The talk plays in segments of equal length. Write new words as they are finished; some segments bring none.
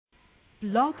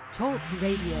Blog Talk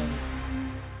Radio.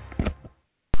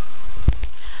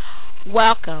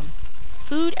 Welcome,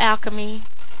 Food Alchemy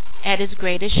at its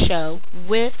greatest show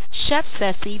with Chef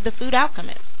Ceci, the Food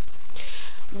Alchemist.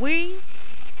 We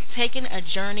taking a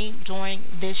journey during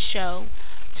this show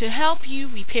to help you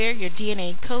repair your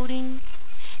DNA coding,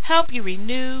 help you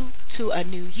renew to a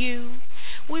new you.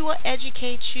 We will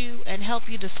educate you and help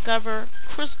you discover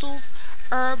crystals,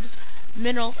 herbs,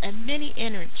 minerals, and many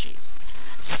energies,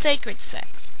 sacred sex,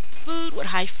 food with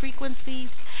high frequencies,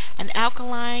 and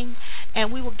alkaline,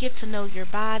 and we will get to know your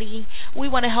body. We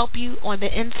want to help you on the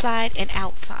inside and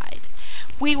outside.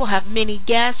 We will have many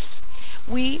guests.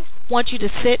 We want you to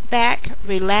sit back,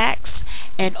 relax,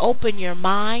 and open your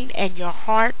mind and your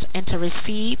heart and to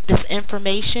receive this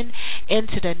information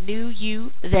into the new you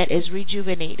that is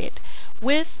rejuvenated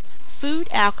with Food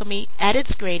Alchemy at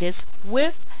its greatest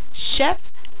with Chef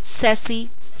Ceci,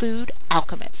 Food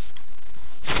Alchemist.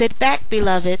 Sit back,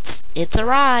 beloveds. It's a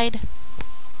ride.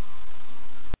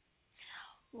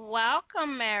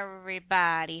 Welcome,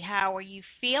 everybody. How are you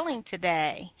feeling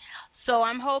today? So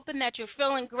I'm hoping that you're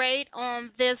feeling great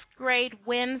on this great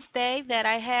Wednesday that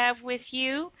I have with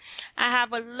you. I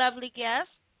have a lovely guest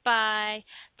by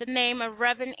the name of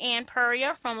Reverend Ann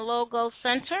Puryear from Logo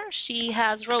Center. She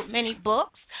has wrote many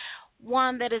books.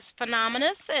 One that is phenomenal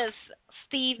is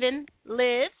Stephen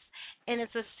Lives, and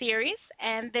it's a series.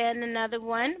 And then another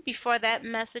one before that,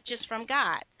 Messages from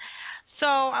God. So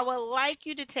I would like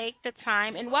you to take the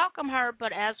time and welcome her,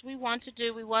 but as we want to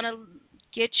do, we want to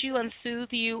get you and soothe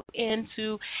you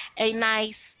into a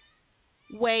nice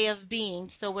way of being.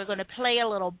 So we're going to play a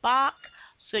little Bach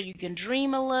so you can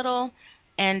dream a little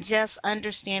and just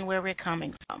understand where we're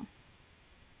coming from.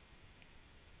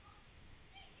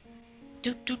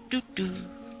 Do, do, do, do.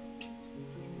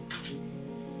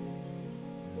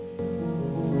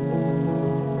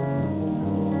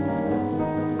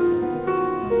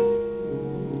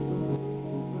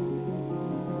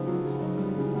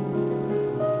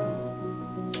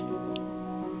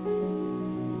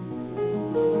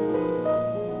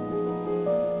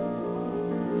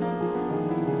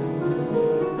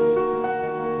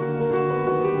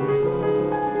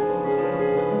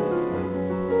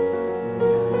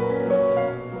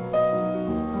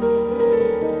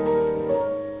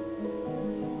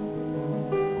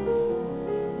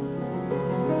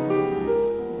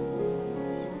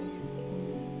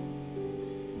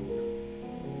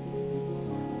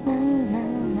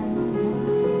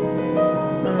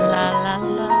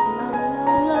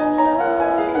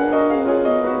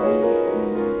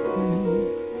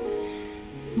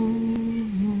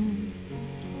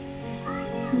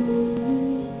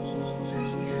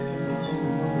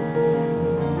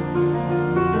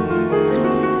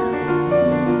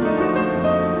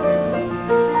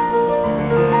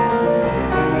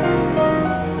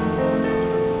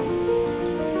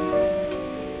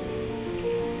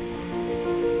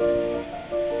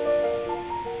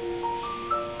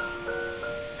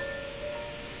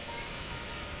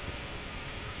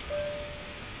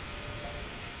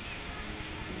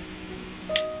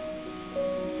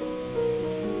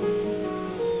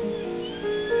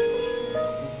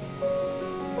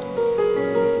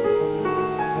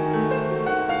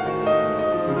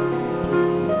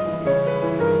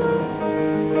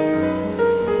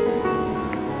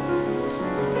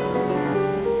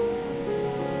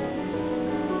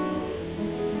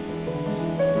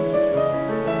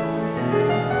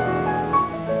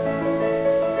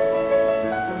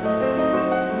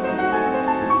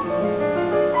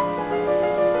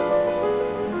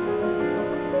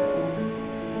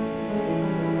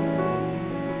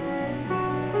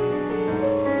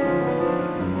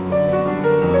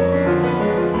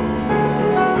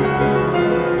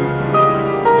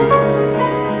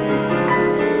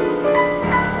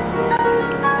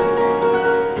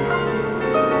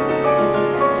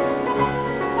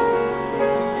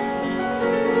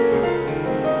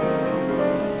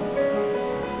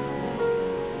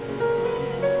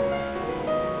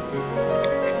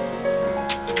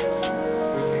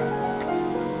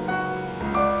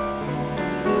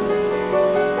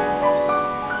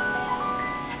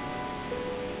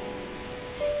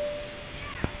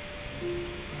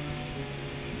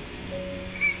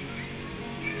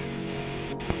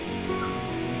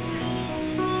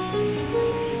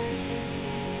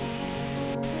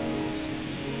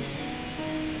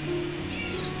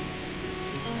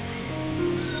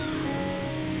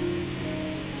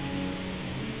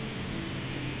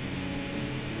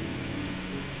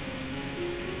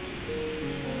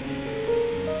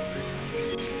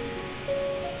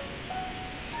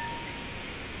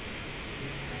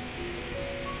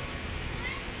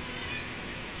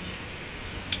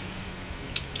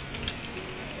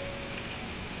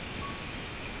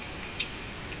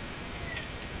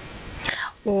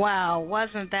 Wow,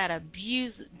 wasn't that a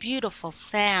beautiful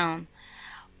sound?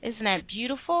 Isn't that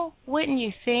beautiful? Wouldn't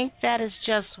you think? That is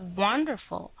just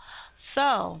wonderful.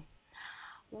 So,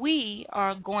 we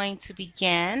are going to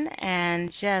begin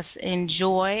and just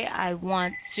enjoy. I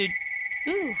want to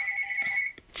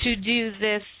do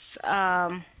this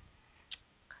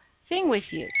thing with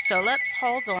you. So let's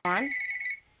hold on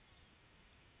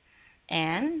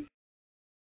and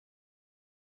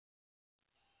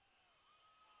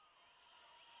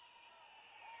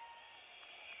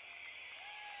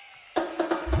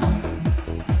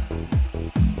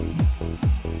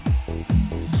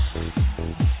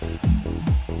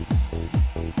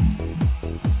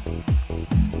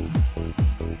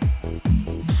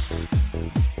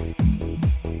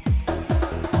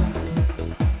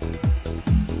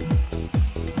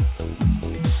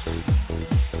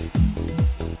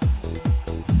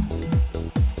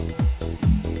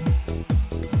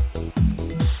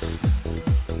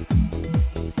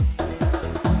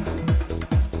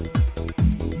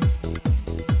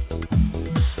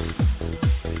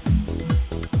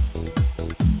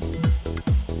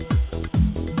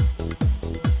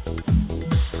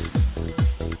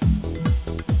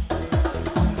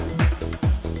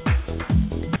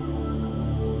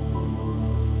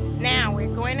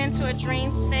into a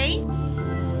dream state,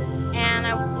 and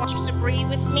I want you to breathe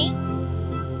with me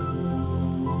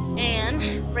and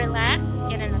relax,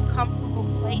 get in a comfortable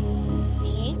place,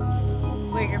 being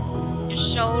where your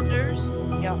shoulders,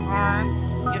 your arms,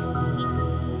 your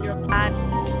feet, your body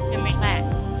can relax,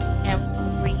 and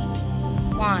breathe.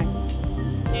 1,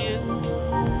 2,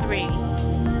 3,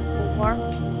 4,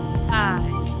 5,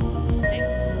 6,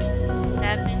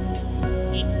 7,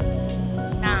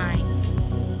 8, 9.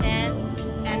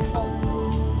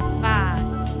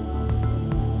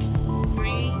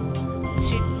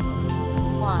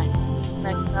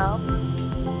 Let go.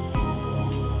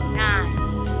 9,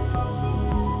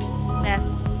 7,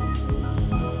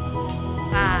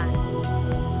 5,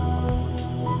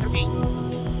 3,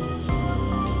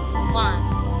 1.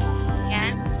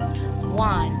 Again.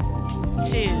 1,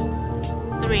 2,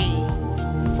 3,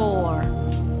 4,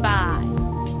 5,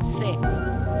 6,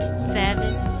 7,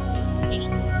 8,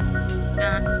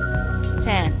 9,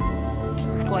 10.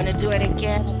 I'm going to do it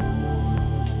again.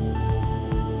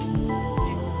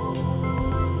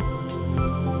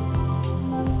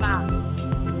 1,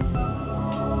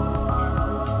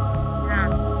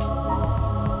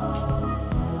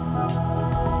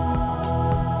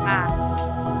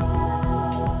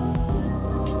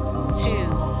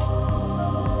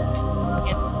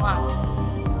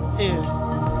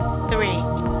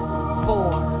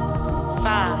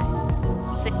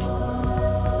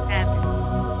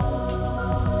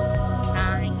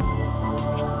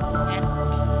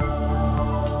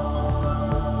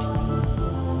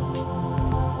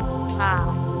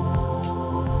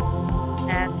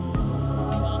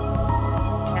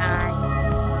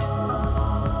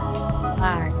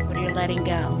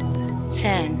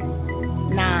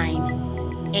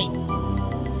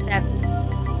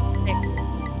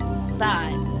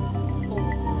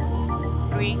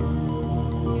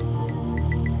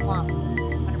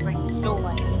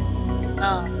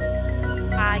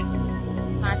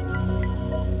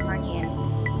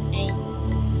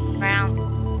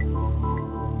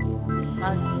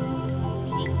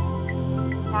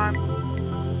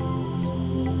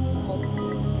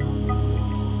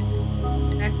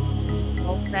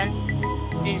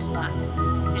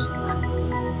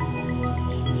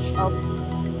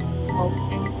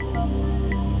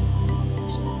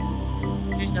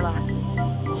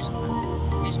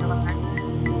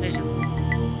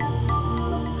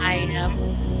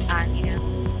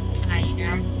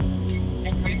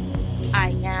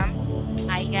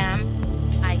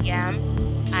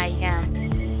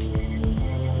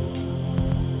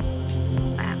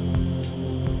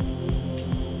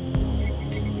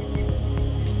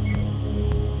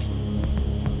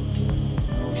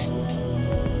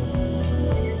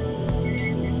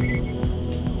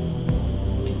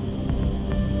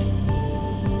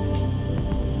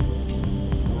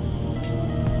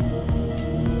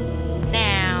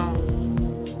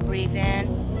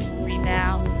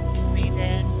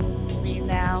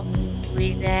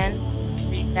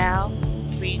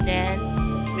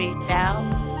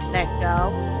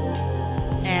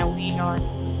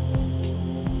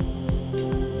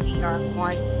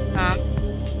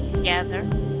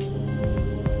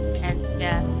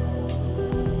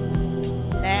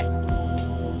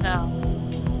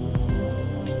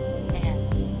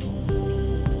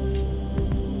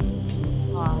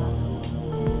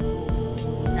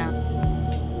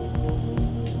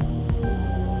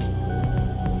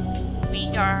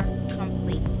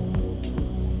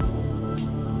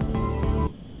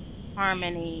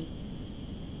 harmony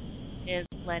is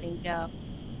letting go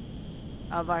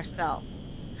of ourselves.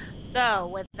 So,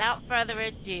 without further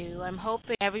ado, I'm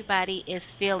hoping everybody is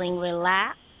feeling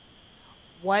relaxed,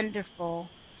 wonderful,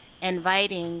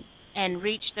 inviting, and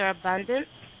reach their abundance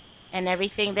and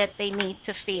everything that they need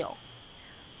to feel.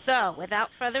 So, without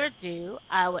further ado,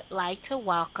 I would like to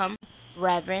welcome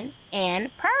Reverend Ann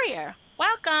Puryear.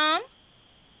 Welcome,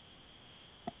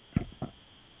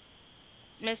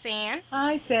 Miss Ann.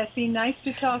 Hi, Sassy. Nice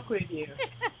to talk with you.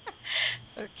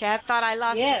 Okay, I thought I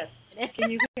lost you. Yes.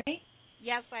 Can you hear me?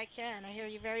 Yes, I can. I hear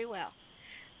you very well.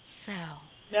 So.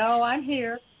 No, I'm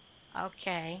here.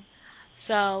 Okay.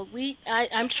 So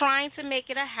I'm trying to make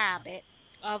it a habit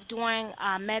of doing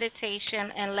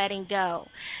meditation and letting go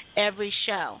every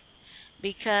show,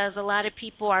 because a lot of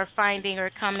people are finding or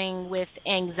coming with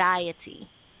anxiety.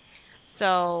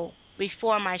 So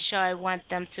before my show, I want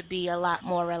them to be a lot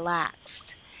more relaxed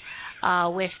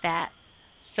with that.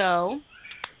 So,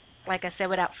 like I said,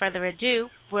 without further ado,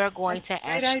 we're going That's to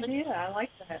a great idea. I like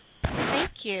that.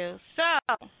 Thank you.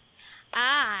 So,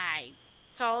 I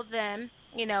told them,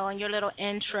 in your little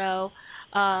intro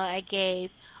I gave,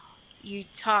 you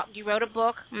wrote a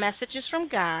book, Messages from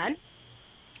God.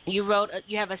 You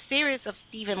have a series of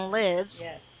Stephen Lives.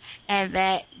 Yes. And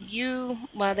that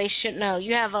they should know,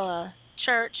 you have a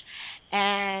church,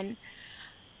 and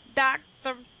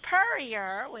Dr.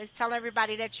 Puryear was telling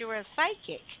everybody that you were a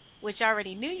psychic, which I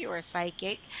already knew you were a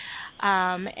psychic,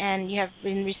 and you have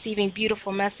been receiving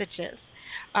beautiful messages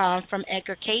from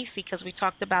Edgar Casey, because we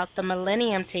talked about the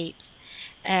Millennium Tapes,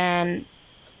 and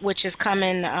which is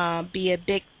coming be a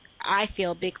big, I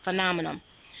feel, big phenomenon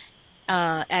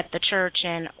at the church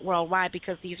and worldwide,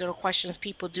 because these are the questions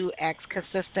people do ask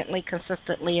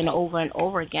consistently, and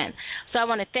over again. So I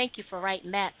want to thank you for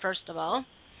writing that, first of all.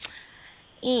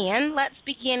 And let's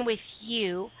begin with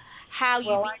you. How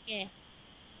you began.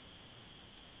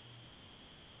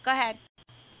 Go ahead.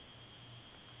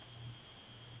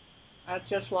 I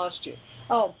just lost you.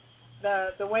 Oh,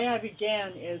 the way I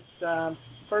began is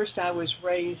first I was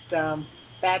raised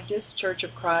Baptist Church of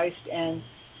Christ and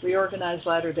Reorganized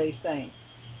Latter-day Saints.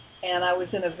 And I was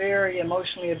in a very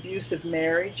emotionally abusive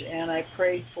marriage, and I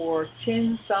prayed for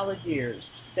 10 solid years,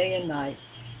 day and night,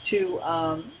 to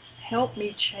help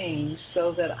me change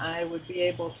so that I would be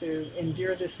able to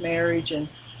endure this marriage and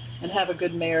have a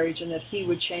good marriage, and that he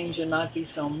would change and not be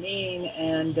so mean.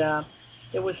 And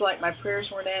it was like my prayers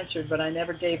weren't answered, but I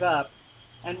never gave up.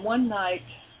 And one night,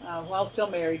 while still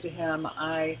married to him,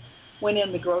 I went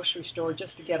in the grocery store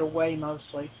just to get away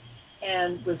mostly,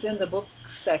 and was in the book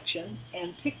section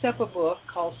and picked up a book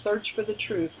called Search for the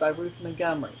Truth by Ruth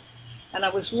Montgomery. And I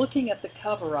was looking at the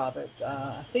cover of it.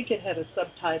 I think it had a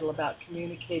subtitle about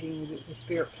communicating with the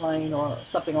spirit plane or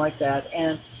something like that.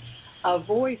 And a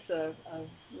voice, a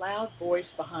loud voice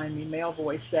behind me, male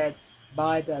voice, said,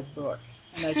 "Buy that book."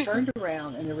 And I turned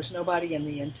around, and there was nobody in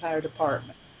the entire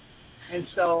department. And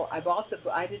so I bought the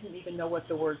book. I didn't even know what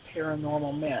the word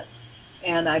paranormal meant.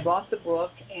 And I bought the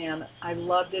book, and I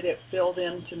loved it. It filled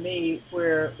in to me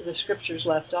where the scriptures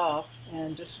left off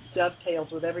and just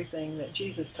dovetailed with everything that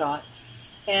Jesus taught.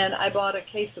 And I bought a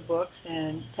case of books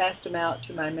and passed them out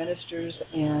to my ministers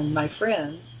and my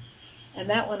friends, and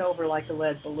that went over like a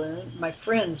lead balloon. My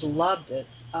friends loved it,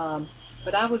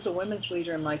 but I was a women's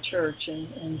leader in my church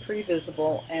and pretty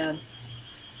visible, and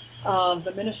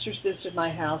the ministers visited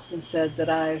my house and said that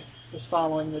I was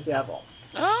following the devil.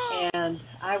 Oh. And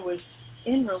I was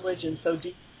in religion so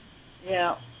deep,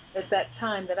 at that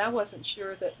time, that I wasn't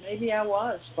sure that maybe I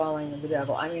was following the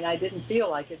devil. I mean, I didn't feel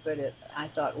like it, but I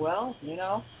thought, well,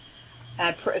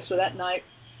 so that night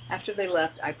after they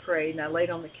left, I prayed, and I laid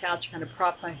on the couch, kind of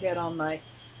propped my head on my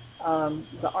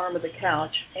the arm of the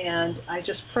couch, and I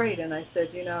just prayed, and I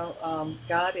said,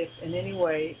 God, if in any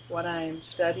way what I am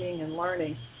studying and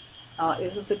learning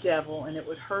is of the devil and it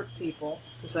would hurt people,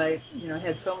 because I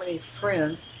had so many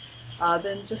friends,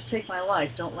 then just take my life.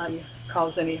 Don't let me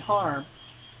cause any harm.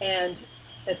 And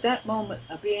at that moment,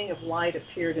 a being of light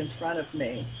appeared in front of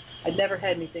me. I'd never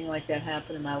had anything like that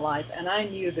happen in my life, and I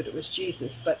knew that it was Jesus,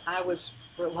 but I was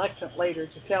reluctant later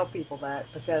to tell people that,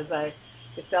 because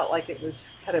it felt like it was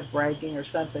kind of bragging or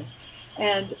something.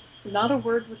 And not a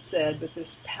word was said, but this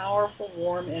powerful,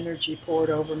 warm energy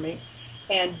poured over me.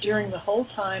 And during the whole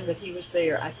time that he was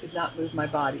there, I could not move my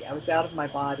body. I was out of my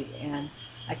body, and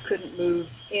I couldn't move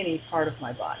any part of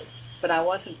my body. But I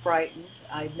wasn't frightened.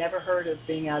 I'd never heard of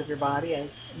being out of your body. I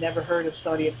never heard of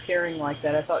somebody appearing like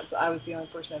that. I thought I was the only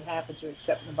person it happened to,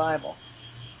 except in the Bible.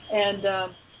 And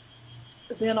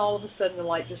then all of a sudden the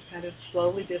light just kind of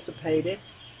slowly dissipated,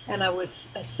 and I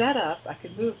sat up. I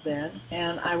could move then,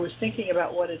 and I was thinking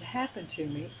about what had happened to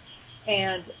me.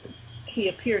 And he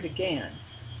appeared again.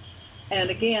 And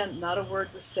again, not a word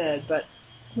was said, but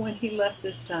when he left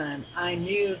this time, I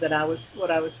knew that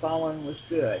what I was following was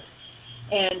good.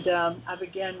 And I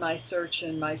began my search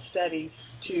and my studies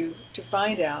to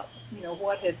find out,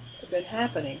 what had been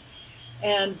happening.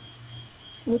 And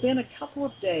within a couple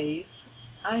of days,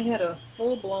 I had a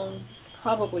full-blown,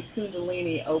 probably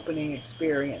Kundalini opening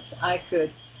experience. I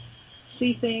could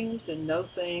see things and know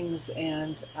things,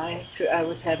 and I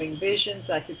was having visions.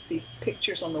 I could see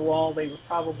pictures on the wall. They were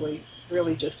probably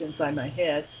really just inside my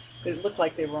head, but it looked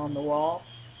like they were on the wall.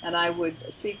 And I would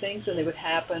see things, and they would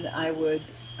happen. I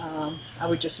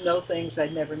would just know things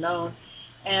I'd never known.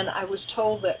 And I was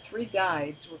told that 3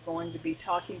 guides were going to be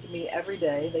talking to me every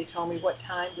day. They told me what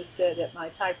time to sit at my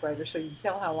typewriter, so you can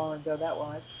tell how long ago that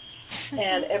was.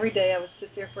 And every day I would sit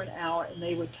there for an hour, and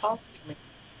they would talk to me.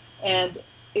 And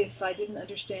if I didn't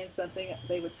understand something,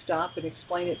 they would stop and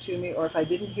explain it to me, or if I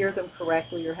didn't hear them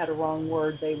correctly or had a wrong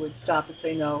word, they would stop and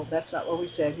say, no, that's not what we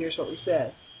said, here's what we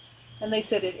said. And they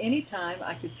said at any time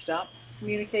I could stop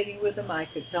communicating with them, I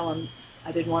could tell them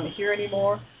I didn't want to hear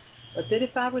anymore, but that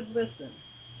if I would listen,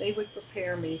 they would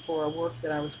prepare me for a work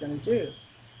that I was going to do.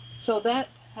 So that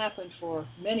happened for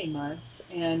many months,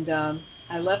 and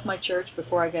I left my church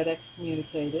before I got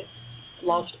excommunicated,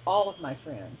 lost all of my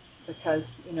friends because,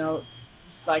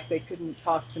 like they couldn't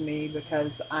talk to me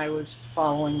because I was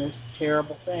following this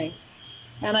terrible thing.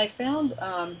 And I found,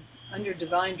 under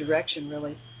divine direction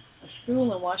really, a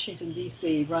school in Washington,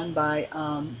 D.C. run by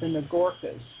the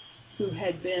Nagorkas, who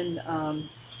had been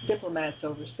diplomats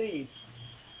overseas.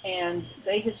 And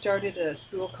they had started a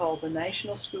school called the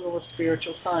National School of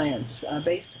Spiritual Science,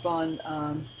 based upon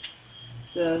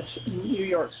the New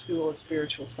York School of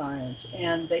Spiritual Science.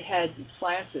 And they had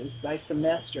classes by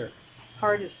semester,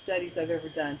 hardest studies I've ever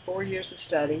done, 4 years of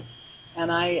study.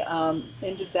 And I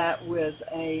ended that with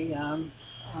a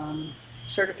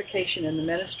certification in the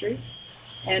ministry.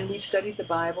 And we studied the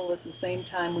Bible. At the same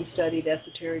time, we studied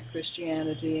esoteric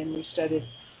Christianity, and we studied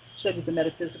the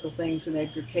metaphysical things in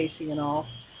Edgar Cayce and all.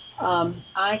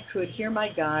 I could hear my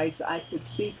guides. I could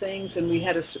see things, and we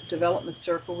had a development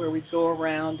circle where we'd go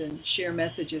around and share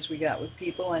messages we got with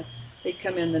people, and they'd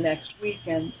come in the next week,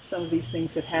 and some of these things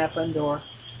had happened, or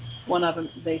one of them,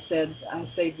 they said, I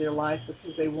saved their life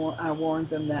because I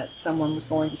warned them that someone was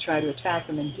going to try to attack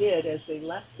them, and did as they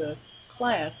left the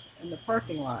class in the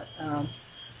parking lot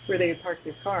where they had parked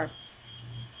their car.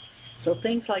 So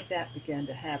things like that began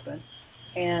to happen.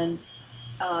 And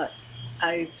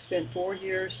I spent 4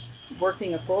 years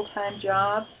working a full-time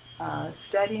job,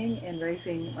 studying and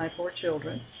raising my 4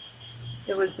 children.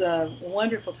 It was a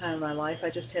wonderful time in my life. I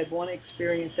just had one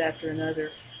experience after another.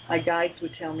 My guides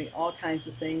would tell me all kinds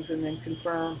of things and then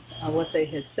confirm what they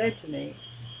had said to me.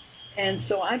 And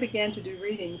so I began to do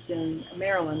readings in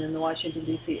Maryland, in the Washington,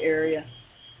 D.C. area.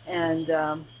 And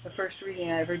the first reading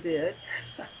I ever did,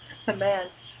 a man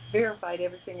verified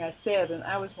everything I said, and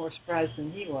I was more surprised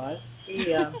than he was. He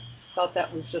thought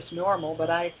that was just normal, but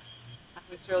I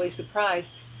was really surprised.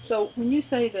 So when you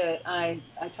say that I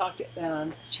talked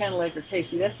to Channel Edgar Cayce,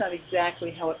 that's not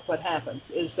exactly what happens,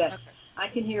 is that okay.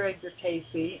 I can hear Edgar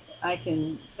Cayce, I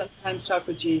can sometimes talk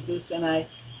with Jesus, and I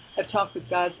have talked with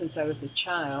God since I was a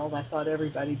child. I thought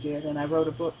everybody did, and I wrote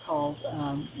a book called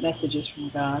Messages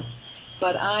from God.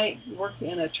 But I worked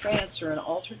in a trance or an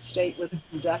altered state with a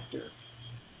conductor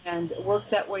and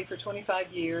worked that way for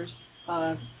 25 years.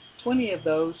 20 of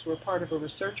those were part of a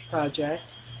research project.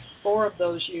 4 of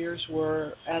those years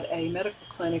were at a medical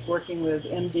clinic working with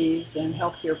MDs and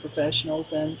healthcare professionals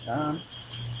and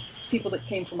people that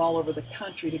came from all over the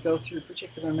country to go through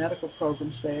particular medical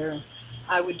programs there. And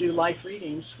I would do life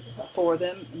readings for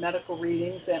them, medical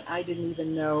readings, and I didn't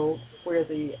even know where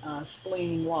the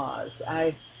spleen was.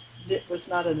 I was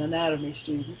not an anatomy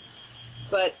student.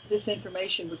 But this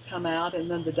information would come out, and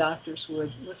then the doctors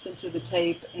would listen to the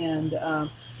tape and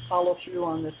follow through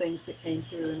on the things that came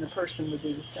through, and the person would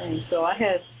do the same. So I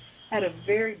had a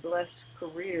very blessed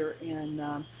career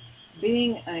in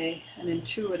being an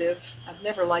intuitive. I've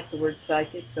never liked the word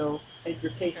psychic, though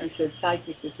Edgar Cayce said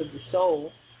psychic is of the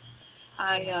soul.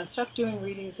 I stopped doing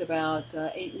readings about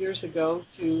 8 years ago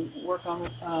to work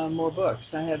on more books.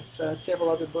 I have several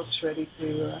other books ready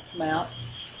to come out.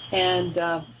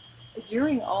 And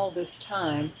during all this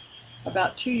time,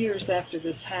 about 2 years after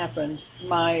this happened,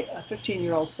 my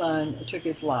 15-year-old son took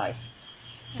his life.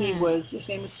 His name was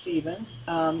Stephen.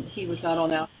 He was not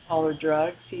on alcohol or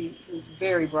drugs. He was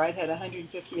very bright, had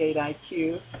 158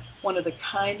 IQ, one of the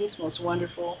kindest, most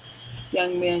wonderful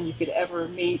young men you could ever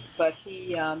meet, but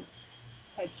he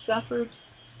had suffered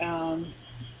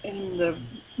in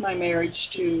my marriage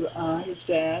to his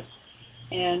dad,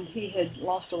 and he had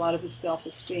lost a lot of his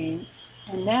self-esteem.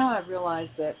 And now I realize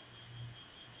that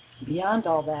beyond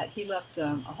all that, he left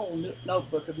a whole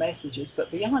notebook of messages,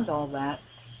 but beyond all that,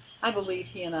 I believe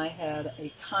he and I had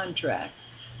a contract,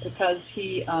 because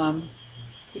he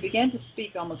began to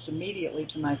speak almost immediately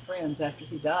to my friends after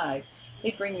he died.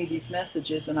 They'd bring me these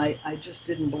messages, and I just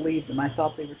didn't believe them. I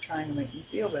thought they were trying to make me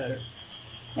feel better.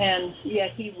 And yet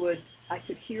I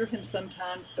could hear him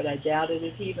sometimes, but I doubted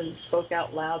it. He even spoke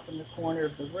out loud from the corner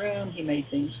of the room. He made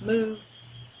things move.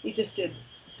 He just did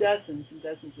dozens and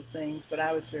dozens of things, but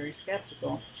I was very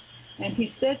skeptical. And he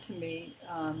said to me,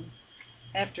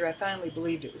 after I finally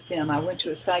believed it was him, I went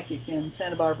to a psychic in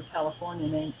Santa Barbara, California,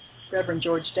 named Reverend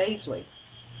George Daisley.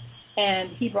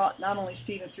 And he brought not only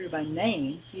Stephen through by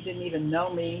name, he didn't even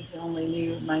know me, he only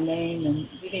knew my name, and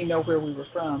he didn't even know where we were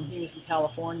from. He was in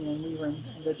California, and we were in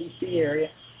the D.C. area.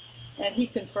 And he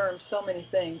confirmed so many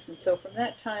things. And so from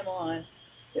that time on,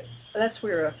 that's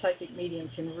where a psychic medium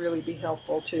can really be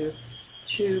helpful, to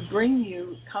bring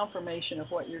you confirmation of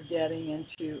what you're getting and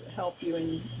to help you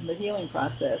in the healing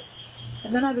process.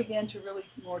 And then I began to really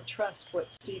more trust what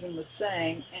Stephen was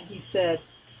saying, and he said,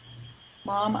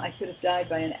 Mom, I could have died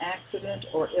by an accident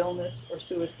or illness or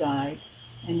suicide,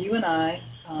 and you and I,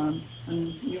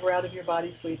 when you were out of your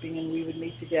body sleeping and we would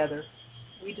meet together,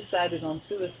 we decided on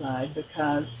suicide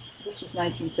because this was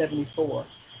 1974,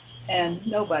 and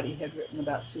nobody had written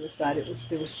about suicide.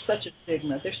 There was such a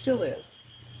stigma. There still is.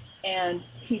 And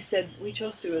he said, we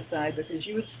chose suicide because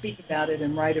you would speak about it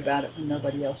and write about it when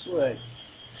nobody else would.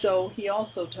 So he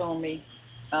also told me,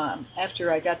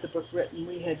 after I got the book written,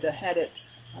 we had had it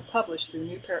published through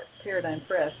New Paradigm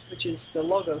Press, which is the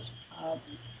Logos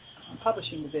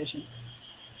publishing division.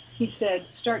 He said,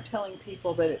 start telling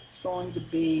people that it's going to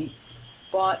be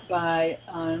bought by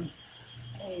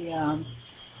a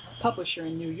publisher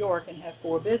in New York and have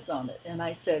 4 bids on it. And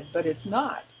I said, but it's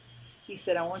not. He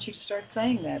said, I want you to start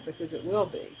saying that because it will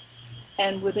be.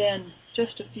 And within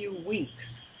just a few weeks,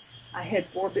 I had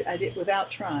 4 bids. I did without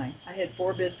trying. I had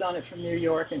 4 bids on it from New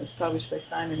York, and it was published by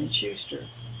Simon & Schuster.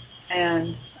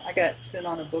 And I got sent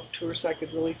on a book tour so I could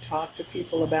really talk to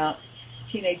people about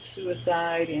teenage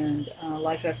suicide and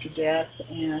life after death.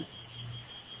 And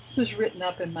it was written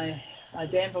up in my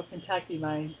Danville, Kentucky,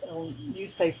 my old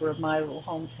newspaper of my little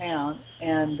hometown,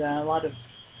 and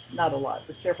not a lot,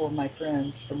 but several of my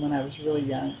friends from when I was really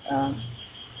young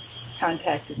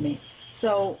contacted me.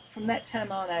 So from that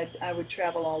time on, I would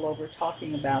travel all over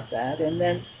talking about that. And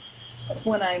then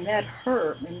when I met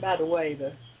her, and by the way,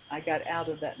 I got out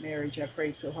of that marriage I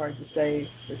prayed so hard to save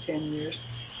for 10 years.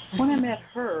 When I met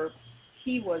her,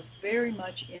 he was very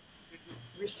much into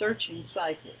researching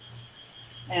psychics.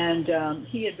 And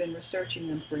he had been researching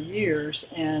them for years,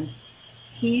 and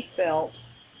he felt,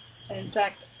 in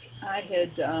fact, I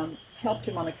had helped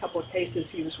him on a couple of cases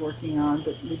he was working on,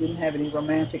 but we didn't have any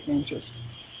romantic interest.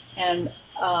 And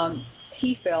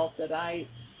he felt that I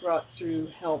brought through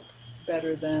help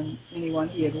better than anyone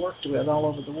he had worked with all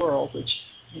over the world, which,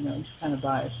 he's kind of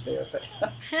biased there. But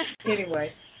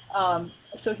anyway,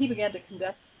 so he began to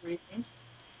conduct readings,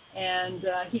 and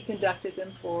he conducted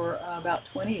them for about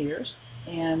 20 years.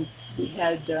 And we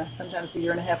had sometimes a 1.5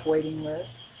 year waiting list.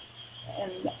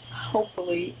 And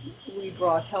hopefully we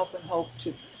brought help and hope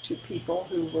to people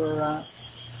who were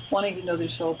wanting to know their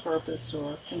soul purpose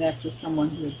or connect with someone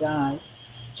who had died.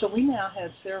 So we now have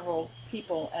several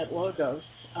people at Logos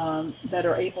that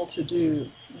are able to do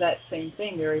that same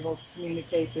thing. They're able to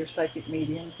communicate their psychic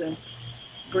mediums and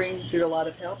bring through a lot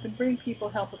of help and bring people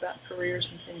help about careers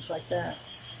and things like that.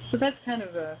 So that's kind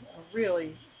of a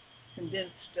really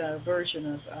condensed version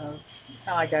of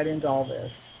how I got into all this.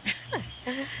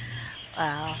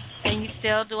 Wow. And you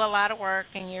still do a lot of work,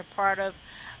 and you're part of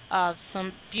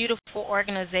some beautiful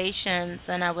organizations.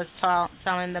 And I was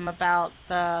telling them about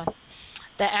the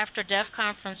After Death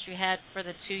conference you had for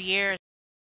the 2 years,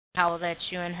 how that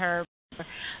you and her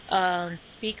were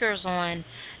speakers on.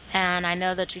 And I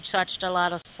know that you touched a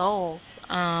lot of souls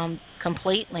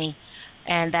completely,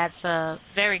 and that's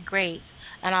very great.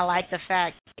 And I like the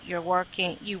fact that you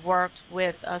worked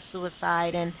with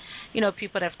suicide and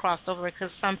people that have crossed over,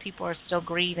 because some people are still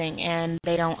grieving and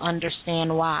they don't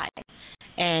understand why.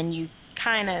 And you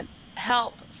kind of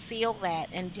help seal that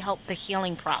and help the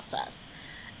healing process.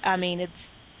 I mean,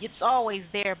 it's always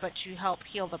there, but you help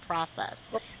heal the process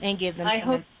and give them. I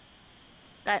hope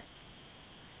that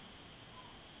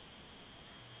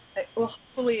it will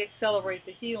hopefully accelerate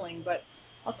the healing. But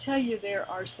I'll tell you, there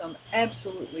are some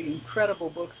absolutely incredible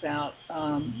books out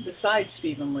besides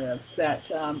Stephen Lives that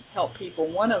help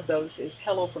people. One of those is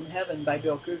Hello from Heaven by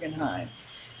Bill Guggenheim.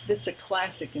 It's a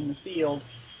classic in the field.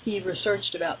 He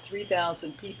researched about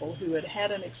 3,000 people who had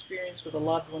had an experience with a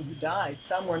loved one who died.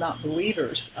 Some were not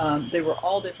believers. They were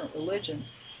all different religions.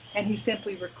 And he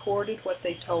simply recorded what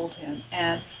they told him.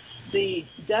 And the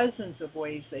dozens of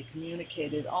ways they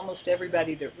communicated, almost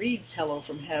everybody that reads Hello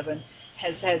from Heaven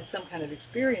has had some kind of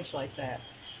experience like that.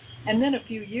 And then a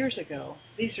few years ago,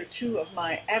 these are two of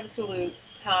my absolute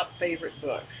top favorite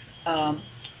books.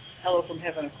 Hello from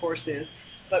Heaven, of course, is.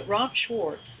 But Rob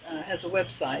Schwartz has a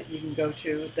website you can go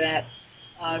to that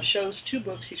shows two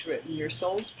books he's written, Your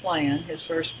Soul's Plan, his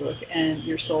first book, and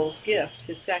Your Soul's Gift,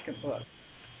 his second book.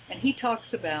 And he talks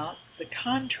about the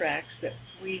contracts that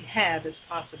we have as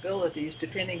possibilities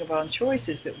depending upon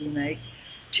choices that we make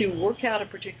to work out a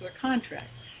particular contract.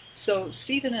 So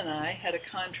Stephen and I had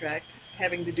a contract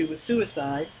having to do with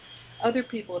suicide. Other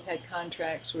people have had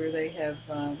contracts where they have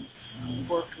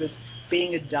worked with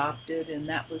being adopted, and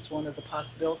that was one of the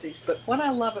possibilities. But what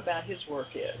I love about his work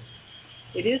is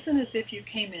it isn't as if you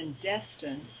came in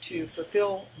destined to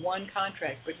fulfill one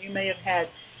contract, but you may have had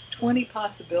 20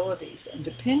 possibilities, and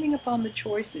depending upon the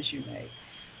choices you make,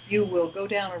 you will go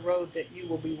down a road that you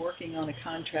will be working on a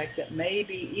contract that may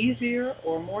be easier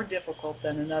or more difficult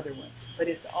than another one. But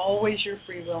it's always your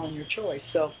free will and your choice.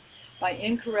 So by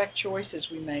incorrect choices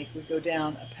we make, we go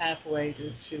down a pathway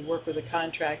to work with a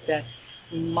contract that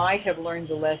we might have learned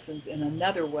the lessons in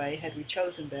another way had we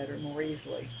chosen better more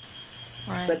easily.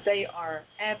 Right. But they are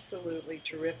absolutely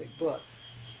terrific books.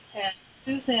 And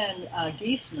Suzanne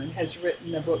Giesemann has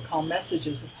written a book called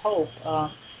Messages of Hope,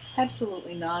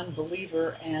 absolutely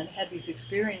non-believer, and had these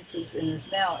experiences and is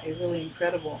now a really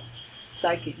incredible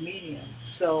psychic medium.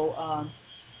 So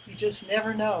you just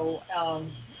never know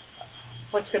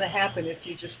what's going to happen if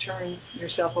you just turn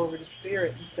yourself over to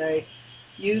Spirit and say,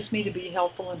 use me to be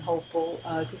helpful and hopeful,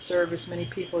 to serve as many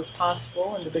people as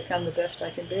possible and to become the best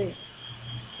I can be.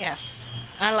 Yes,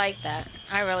 I like that.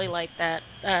 I really like that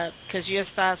because your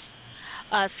stuff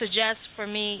suggests for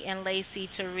me and Lacey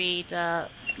to read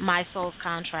My Soul's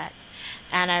Contract,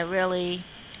 and I really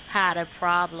had a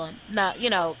problem. No,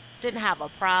 didn't have a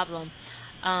problem.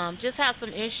 Just had some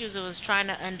issues I was trying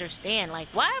to understand, like,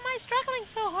 why am I struggling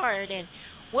so hard, and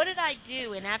what did I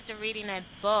do? And after reading that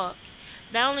book,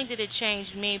 not only did it change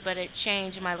me, but it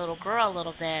changed my little girl a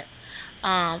little bit,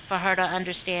 for her to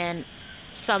understand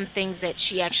some things that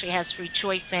she actually has free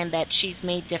choice in, that she's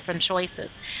made different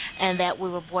choices, and that we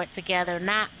were brought together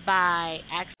not by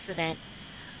accident,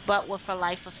 but with a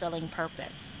life-fulfilling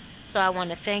purpose. So I want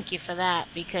to thank you for that,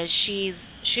 because she's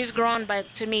grown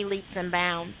to me leaps and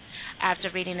bounds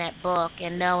after reading that book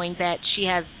and knowing that she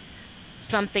has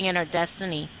something in her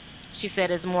destiny, she said,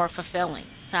 is more fulfilling.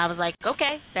 So I was like,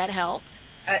 okay, that helped.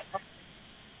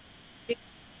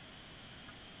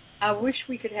 I wish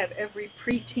we could have every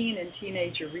preteen and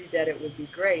teenager read that. It would be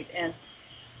great. And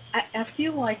I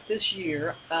feel like this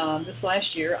last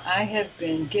year, I have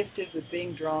been gifted with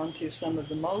being drawn to some of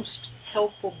the most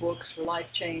helpful books for life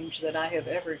change that I have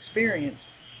ever experienced.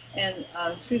 And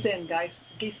Suzanne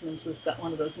Giesemann was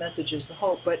one of those Messages of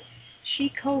Hope, but she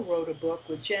co-wrote a book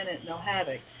with Janet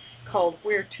Nohavik called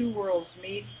Where Two Worlds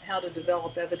Meet, How to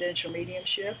Develop Evidential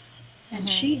Mediumship. And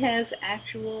she has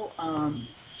actual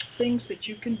things that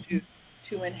you can do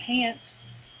to enhance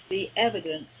the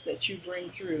evidence that you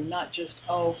bring through, not just,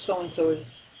 so-and-so is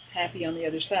happy on the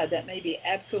other side. That may be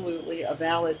absolutely a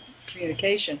valid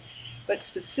communication, but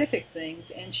specific things,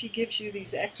 and she gives you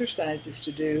these exercises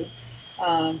to do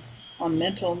on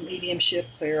mental mediumship,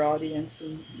 clairaudience,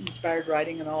 and inspired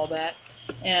writing and all that.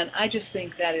 And I just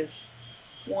think that is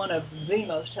one of the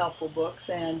most helpful books.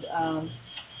 And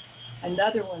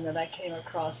another one that I came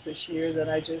across this year that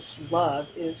I just love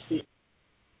is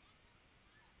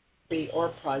the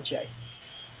Orb Project.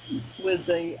 With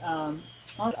the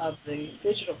of the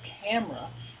digital camera,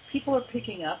 people are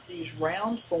picking up these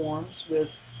round forms with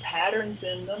patterns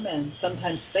in them and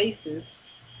sometimes faces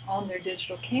on their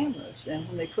digital cameras. And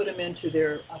when they put them into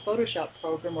their Photoshop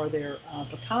program or their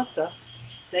Picasa,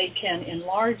 they can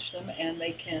enlarge them and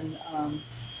they can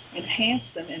enhance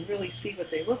them and really see what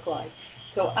they look like.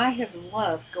 So I have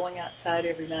loved going outside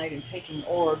every night and taking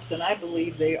orbs, and I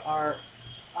believe they are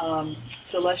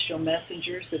celestial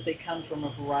messengers, that they come from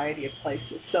a variety of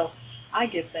places. So I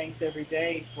give thanks every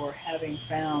day for having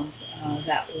found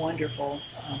that wonderful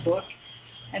book.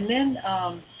 And then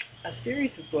a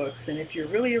series of books, and if you're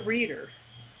really a reader,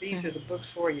 these are the books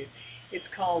for you. It's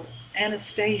called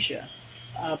Anastasia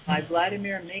by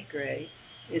Vladimir Negre.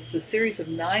 It's a series of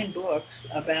 9 books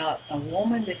about a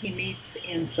woman that he meets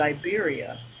in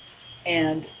Siberia,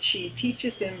 and she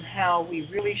teaches him how we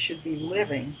really should be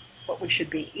living, what we should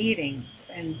be eating,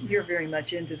 and you're very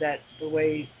much into that, the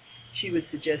way she would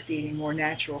suggest eating more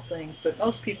natural things. But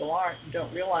most people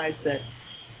don't realize that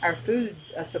our food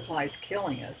supply is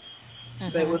killing us.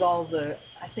 Mm-hmm. But with all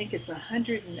I think it's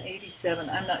 187,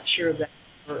 I'm not sure of that,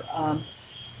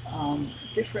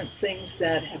 different things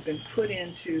that have been put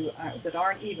into, that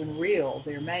aren't even real,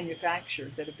 they're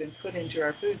manufactured, that have been put into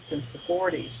our food since the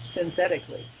 40s,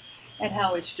 synthetically, and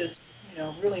how it's just,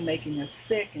 really making us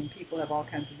sick, and people have all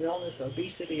kinds of illness,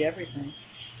 obesity, everything.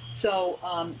 So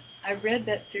I read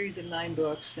that series of 9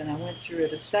 books, and I went through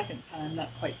it a second time, not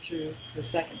quite through the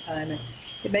second time, and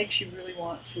it makes you really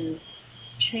want to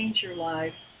change your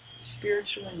life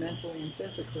spiritually, mentally, and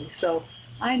physically. So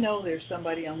I know there's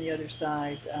somebody on the other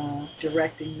side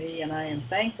directing me, and I am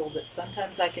thankful that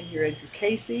sometimes I can hear Edgar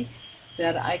Casey,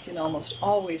 that I can almost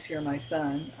always hear my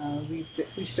son. We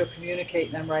still communicate,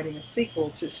 and I'm writing a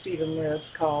sequel to Stephen Liv's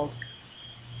called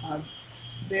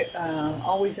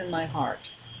Always in My Heart.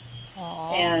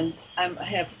 Aww. And I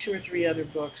have 2 or 3 other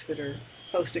books that are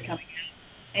close to coming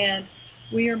out. And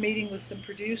we are meeting with some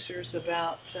producers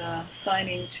about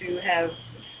signing to have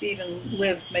Stephen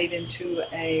Live made into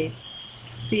a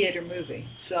theater movie.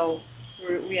 So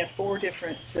we have 4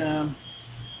 different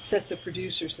sets of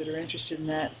producers that are interested in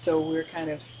that. So we're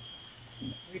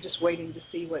just waiting to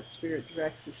see what Spirit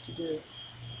directs us to do.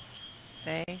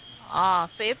 See,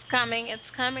 it's coming.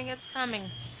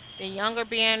 The young are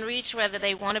being reached, whether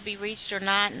they want to be reached or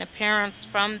not, and the parents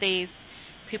from these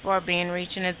people are being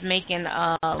reached, and it's making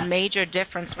a major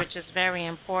difference, which is very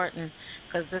important,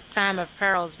 because this time of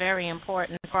peril is very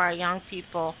important for our young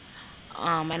people.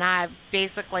 And I've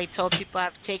basically told people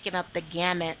I've taken up the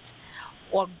gamut,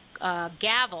 or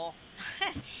gavel,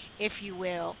 if you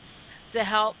will, to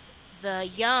help the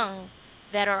young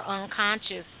that are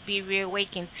unconscious be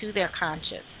reawakened to their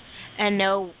conscious and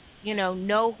know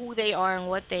who they are and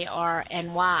what they are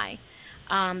and why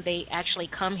they actually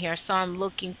come here. So I'm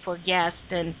looking for guests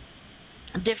and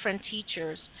different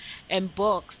teachers and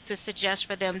books to suggest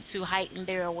for them to heighten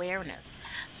their awareness.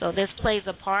 So this plays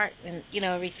a part in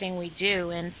everything we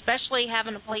do, and especially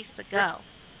having a place to go.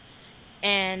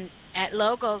 And at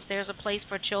Logos, there's a place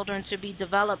for children to be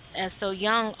developed as so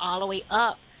young, all the way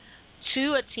up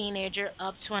to a teenager,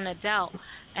 up to an adult.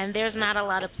 And there's not a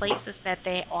lot of places that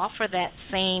they offer that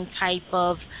same type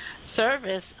of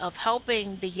service of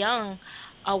helping the young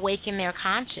awaken their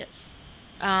conscious.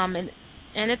 And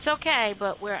it's okay,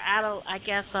 but we're at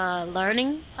a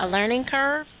learning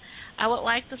curve, I would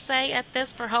like to say, at this,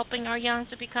 for helping our young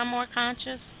to become more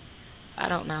conscious. I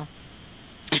don't know.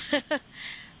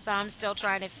 So I'm still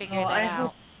trying to figure that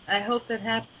out. I hope that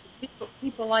happens.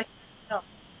 People like yourself.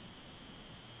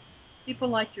 People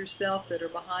like yourself that are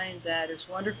behind that is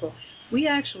wonderful. We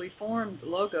actually formed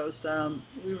Logos.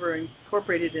 We were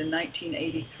incorporated in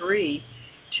 1983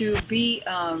 to be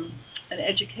an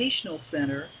educational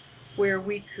center where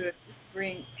we could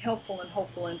bring helpful and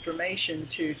hopeful information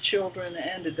to children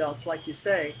and adults, like you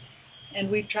say.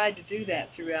 And we've tried to do that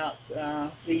throughout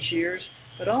these years.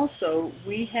 But also,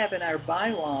 we have in our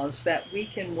bylaws that we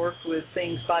can work with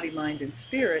things, body, mind, and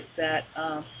spirit, that,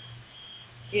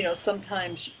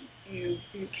 sometimes you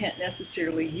can't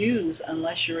necessarily use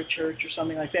unless you're a church or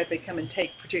something like that. They come and take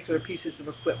particular pieces of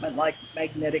equipment like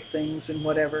magnetic things and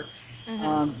whatever.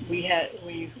 Mm-hmm.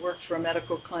 We worked for a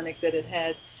medical clinic that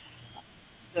had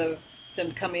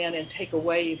them come in and take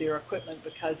away their equipment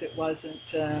because it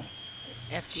wasn't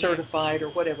certified or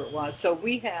whatever it was. So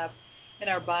we have in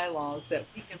our bylaws that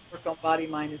we can work on body,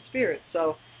 mind, and spirit.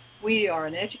 So we are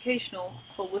an educational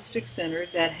holistic center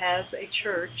that has a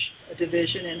church, a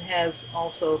division, and has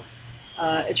also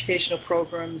educational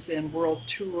programs and world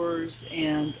tours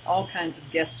and all kinds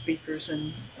of guest speakers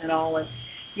and all. And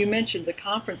you mentioned the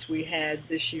conference we had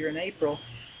this year in April,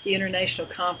 the International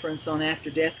Conference on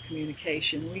After-Death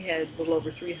Communication. We had a little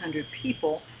over 300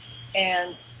 people,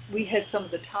 and we had some of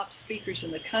the top speakers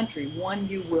in the country. One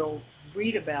you will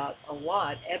read about a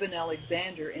lot, Eben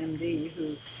Alexander, MD,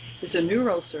 who is a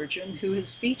neurosurgeon who is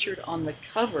featured on the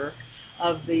cover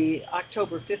of the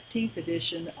October 15th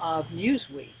edition of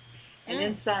Newsweek, and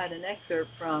inside an excerpt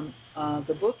from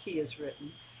the book he has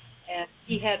written. And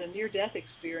he had a near-death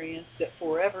experience that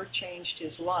forever changed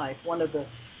his life, one of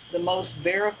the most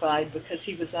verified, because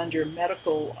he was under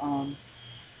medical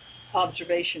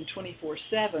observation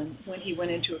 24/7 when he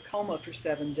went into a coma for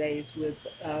 7 days with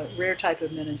a rare type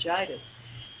of meningitis.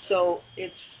 So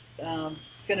it's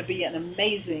going to be an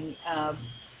amazing,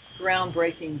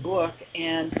 groundbreaking book.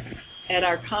 And at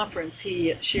our conference,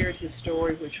 he shared his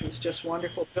story, which was just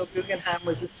wonderful. Bill Guggenheim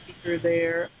was a speaker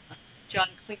there. John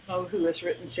Klimo, who has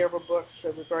written several books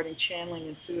regarding channeling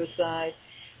and suicide.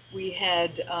 We had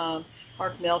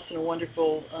Mark Nelson, a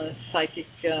wonderful psychic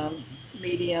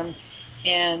medium,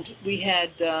 and we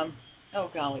had,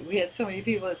 we had so many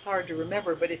people it's hard to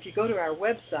remember, but if you go to our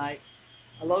website,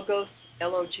 Logos,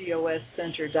 Logos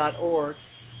Center.org,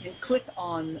 and click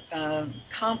on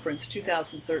Conference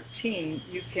 2013,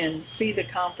 you can see the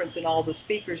conference and all the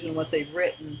speakers and what they've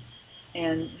written,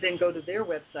 and then go to their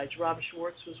websites. Rob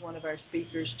Schwartz was one of our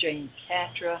speakers, Jane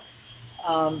Catra.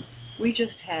 We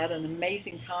just had an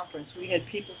amazing conference. We had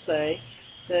people say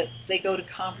that they go to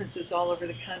conferences all over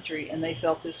the country and they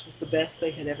felt this was the best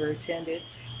they had ever attended.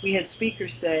 We had speakers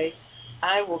say,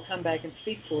 I will come back and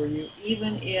speak for you,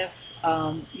 even if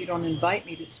you don't invite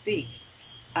me to speak.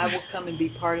 I will come and be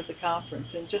part of the conference,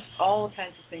 and just all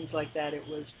kinds of things like that. It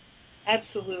was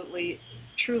absolutely,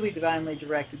 truly divinely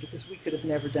directed, because we could have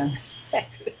never done that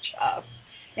good job.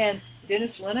 And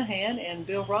Dennis Linehan and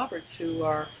Bill Roberts, who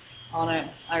are on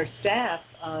our staff,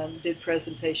 did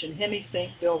presentation. Hemi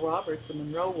Sink, Bill Roberts, the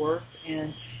Monroe work,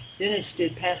 and Dennis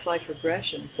did past life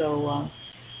regression. So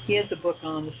he has a book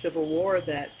on the Civil War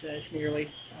that is nearly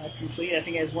complete. I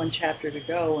think it has one chapter to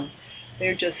go, and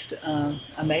they're just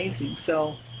amazing.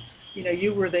 So,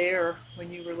 you were there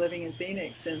when you were living in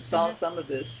Phoenix and saw some of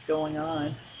this going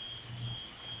on.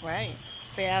 Right.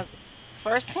 Yeah,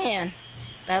 firsthand.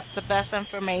 That's the best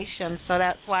information. So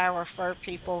that's why I refer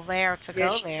people there to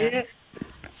go there. Yes.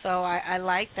 So I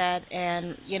like that.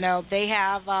 And, they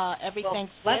have every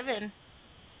Thanksgiving.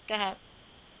 Go ahead.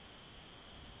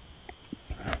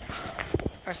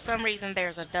 For some reason,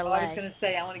 there's a delay. I was going to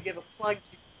say, I want to give a plug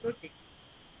to cooking.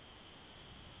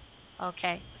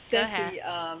 Okay. Ceci,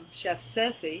 Chef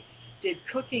Ceci, did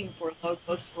cooking for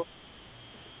Logos.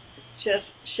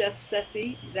 Chef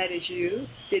Ceci, that is you,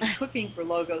 did cooking for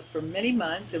Logos for many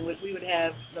months, and we would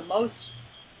have the most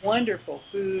wonderful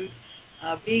food,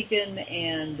 vegan,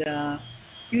 and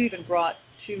you even brought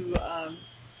 2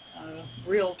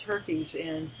 real turkeys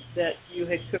in that you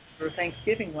had cooked for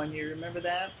Thanksgiving one year. Remember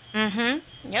that?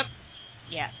 Yep.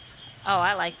 Yeah. Oh,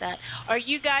 I like that. Are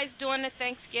you guys doing the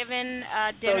Thanksgiving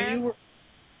dinner? So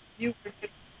you were.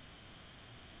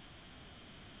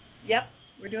 Yep,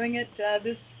 we're doing it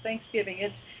this Thanksgiving.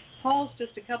 It falls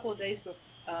just a couple of days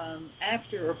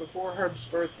after or before Herb's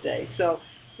birthday, so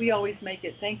we always make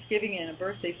it Thanksgiving and a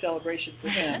birthday celebration for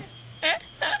him.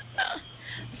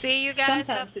 See, you guys.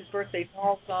 Sometimes his birthday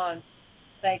falls on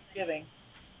Thanksgiving.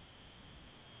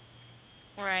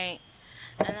 Right,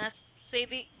 and that's. See,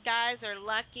 the guys are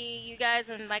lucky. You guys,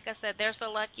 and like I said, they're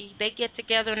so lucky. They get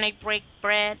together and they break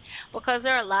bread, because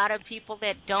there are a lot of people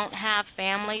that don't have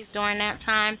families during that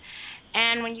time.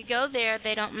 And when you go there,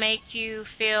 they don't make you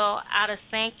feel out of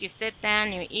sync. You sit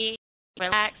down, you eat,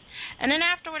 relax. And then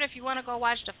afterward, if you want to go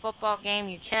watch the football game,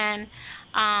 you can.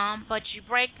 But you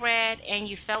break bread and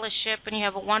you fellowship and you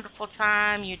have a wonderful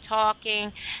time. You're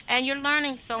talking and you're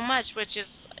learning so much, which is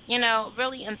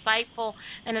really insightful.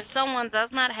 And if someone does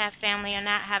not have family or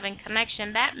not having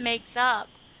connection, that makes up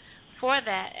for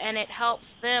that, and it helps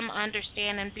them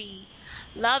understand and be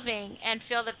loving and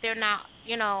feel that they're not,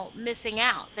 missing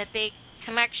out, that they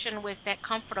connection with that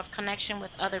comfort of connection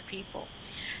with other people.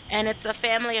 And it's a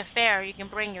family affair. You can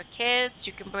bring your kids,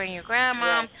 you can bring your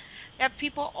grandma. There are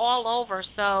people all over.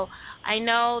 So I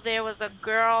know there was a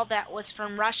girl that was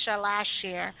from Russia last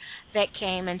year that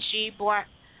came, and she brought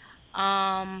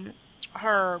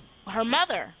her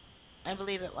mother, I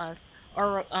believe it was,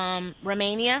 or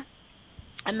Romania.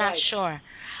 I'm not sure.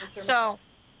 So,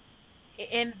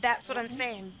 and that's what I'm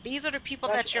saying. These are the people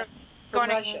Russia. That you're going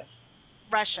to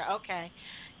Russia. Okay.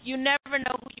 You never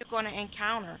know who you're going to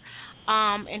encounter,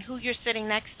 and who you're sitting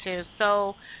next to.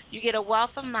 So you get a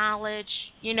wealth of knowledge.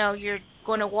 You're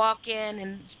going to walk in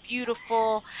and it's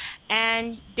beautiful,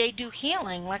 and they do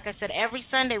healing. Like I said, every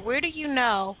Sunday. Where do you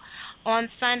know? On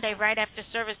Sunday, right after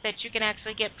service, that you can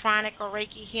actually get pranic or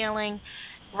Reiki healing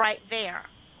right there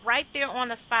on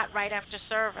the spot, right after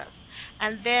service.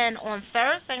 And then on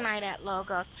Thursday night at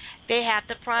Logos, they have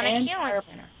the pranic healing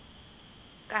center.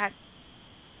 Go ahead.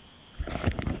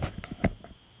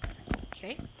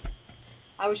 Okay.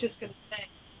 I was just going to say,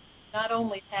 not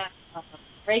only have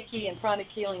Reiki and pranic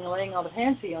healing and laying on of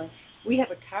hands healing, we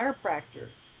have a chiropractor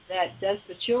that does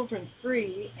the children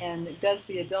free and does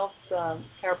the adults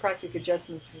chiropractic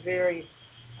adjustments for very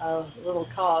little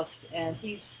cost, and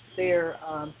he's there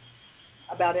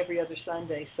about every other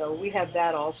Sunday. So we have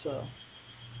that also.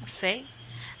 See?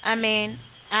 I mean,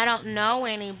 I don't know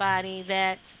anybody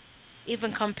that's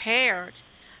even compared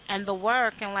and the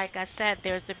work, and like I said,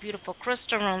 there's a beautiful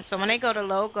crystal room. So when they go to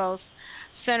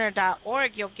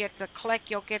logoscenter.org, you'll get to click,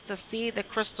 you'll get to see the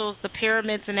crystals, the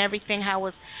pyramids, and everything, how it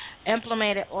was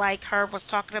implemented, like Herb was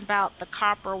talking about, the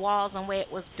copper walls and the way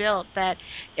it was built, that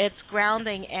It's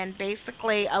grounding, and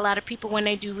basically a lot of people, when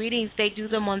they do readings, they do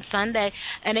them on Sunday,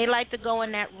 and they like to go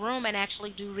in that room and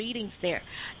actually do readings there.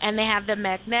 And they have the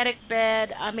magnetic bed.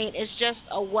 I mean, it's just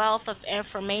a wealth of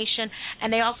information,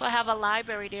 and they also have a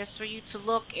library there for you to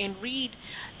look and read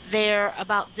there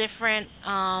about different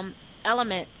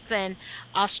elements and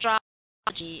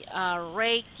astrology,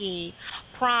 Reiki,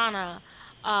 prana,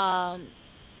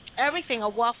 everything, a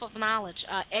wealth of knowledge.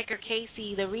 Edgar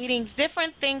Casey, the readings,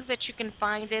 different things that you can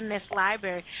find in this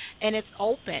library, and it's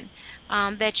open,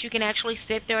 that you can actually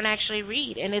sit there and actually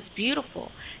read, and it's beautiful.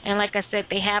 And like I said,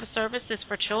 they have services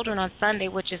for children on Sunday,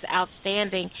 which is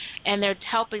outstanding, and they're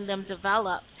helping them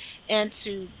develop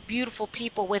into beautiful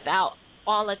people without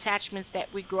all attachments that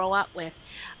we grow up with.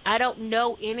 I don't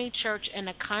know any church in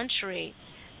the country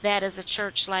that is a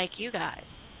church like you guys.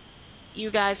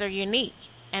 You guys are unique,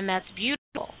 and that's beautiful.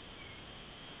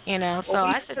 You know, so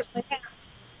I said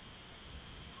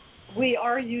we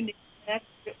are unique.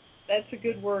 That's a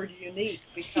good word, unique,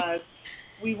 because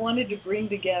we wanted to bring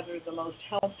together the most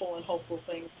helpful and hopeful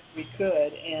things that we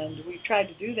could, and we've tried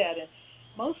to do that. And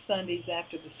most Sundays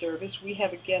after the service, we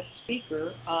have a guest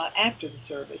speaker after the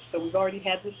service. So we've already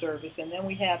had the service, and then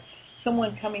we have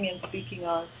someone coming in speaking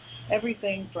on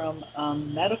everything from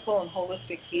medical and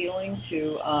holistic healing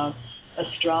to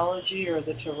astrology or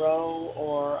the tarot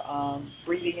or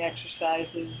breathing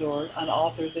exercises or an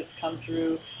author that's come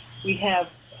through. We have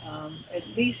at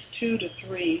least 2 to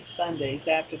 3 Sundays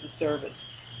after the service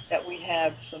that we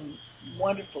have some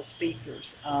wonderful speakers.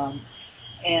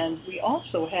 And we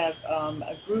also have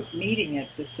a group meeting at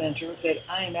the center that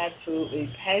I am absolutely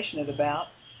passionate about.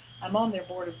 I'm on their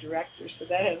board of directors, so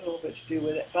that has a little bit to do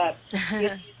with it. But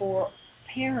it's for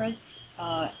parents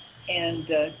and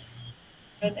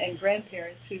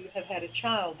grandparents who have had a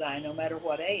child die, no matter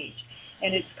what age.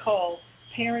 And it's called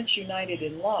Parents United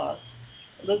in Loss.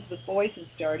 Elizabeth Boyson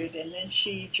started, and then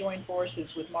she joined forces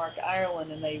with Mark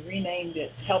Ireland, and they renamed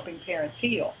it Helping Parents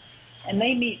Heal. And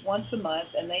they meet once a month,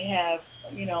 and they have,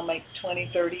 like 20,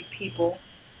 30 people.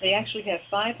 They actually have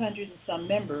 500 and some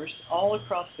members all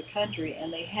across the country,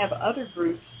 and they have other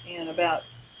groups in about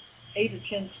 8 or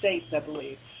 10 states, I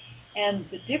believe. And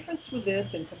the difference with this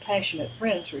and Compassionate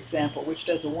Friends, for example, which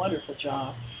does a wonderful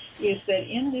job, is that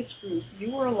in this group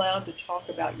you are allowed to talk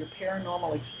about your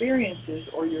paranormal experiences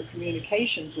or your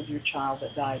communications with your child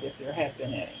that died, if there have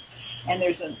been any. And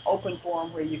there's an open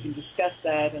forum where you can discuss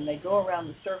that, and they go around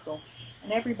the circle,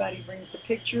 and everybody brings a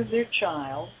picture of their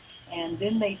child, and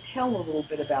then they tell a little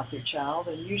bit about their child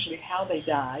and usually how they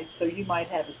died. So you might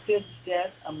have a SIDS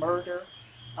death, a murder,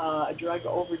 a drug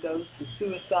overdose, a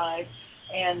suicide,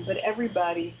 but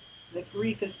everybody, the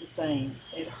grief is the same.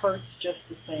 It hurts just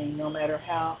the same, no matter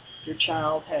how your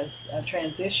child has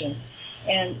transitioned.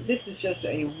 And this is just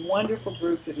a wonderful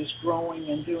group that is growing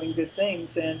and doing good things.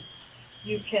 And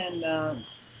you can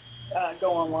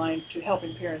go online to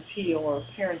Helping Parents Heal or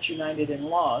Parents United in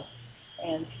Loss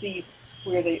and see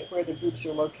where the groups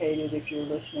are located if you're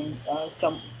listening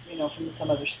from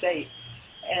some other state.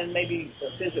 And maybe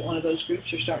visit one of those groups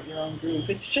or start your own group.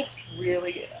 It's just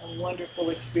really a wonderful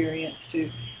experience to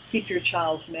keep your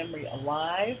child's memory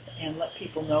alive and let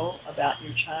people know about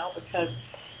your child, because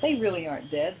they really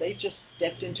aren't dead. They've just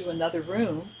stepped into another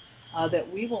room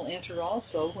that we will enter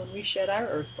also when we shed our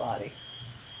earth body.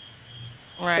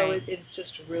 Right. So it's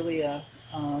just really a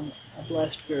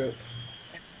blessed group.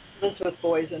 Elizabeth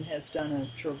Boyson has done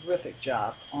a terrific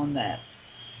job on that.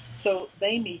 So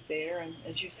they meet there, and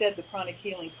as you said, the Pranic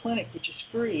Healing Clinic, which is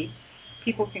free,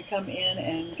 people can come in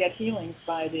and get healings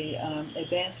by the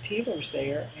advanced healers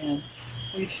there, and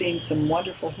we've seen some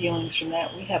wonderful healings from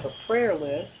that. We have a prayer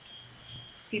list.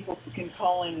 People can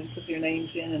call in and put their names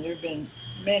in, and there have been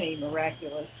many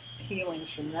miraculous healings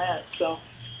from that. So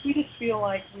we just feel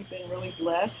like we've been really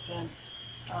blessed, and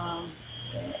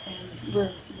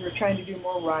we're trying to do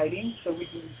more writing so we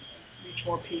can reach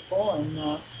more people,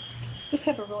 and just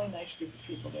have a really nice group of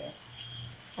people there.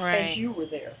 Right. As you were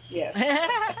there, yes.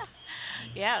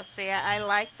 Yeah, see, I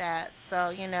like that.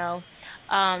 So, do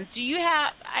you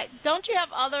don't you have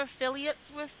other affiliates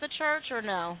with the church, or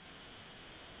no?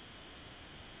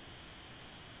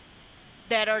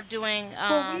 That are doing...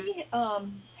 Well, we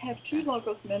have 2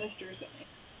 Logos ministers.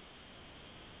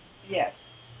 Yes.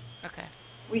 Okay.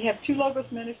 We have 2 Logos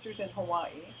ministers in Hawaii,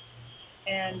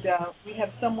 and we have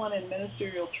someone in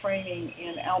ministerial training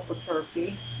in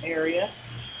Albuquerque area,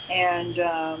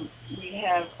 and we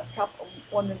have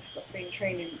one that's being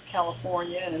trained in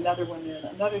California and another one in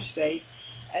another state,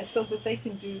 and so that they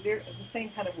can do the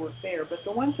same kind of work there. But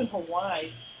the ones in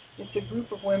Hawaii, it's a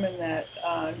group of women that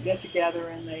get together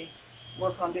and they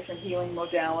work on different healing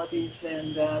modalities,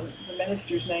 and the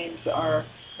ministers' names are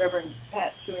Reverend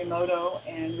Pat Suimoto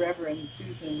and Reverend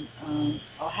Susan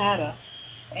Ojeda,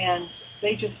 and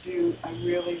they just do a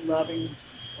really loving,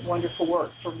 wonderful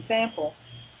work. For example,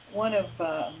 one of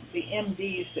the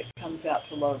MDs that comes out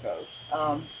to Logos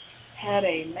had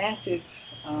a massive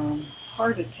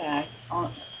heart attack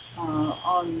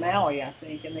on Maui, I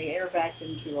think, and they airvac'd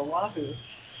him to Oahu.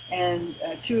 And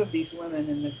two of these women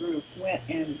in the group went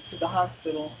into the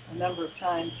hospital a number of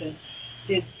times and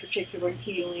did particular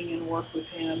healing and work with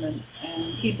him, and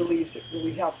he believes it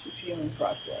really helps his healing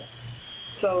process.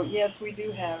 So, yes, we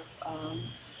do have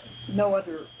no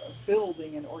other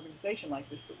building and organization like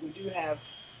this, but we do have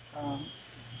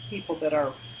people that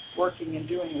are working and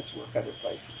doing this work other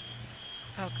places.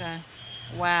 Okay.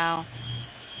 Wow.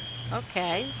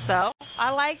 Okay. So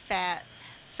I like that.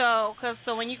 So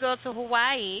when you go to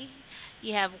Hawaii,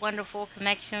 you have wonderful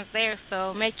connections there.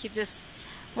 So make you just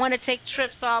want to take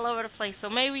trips all over the place. So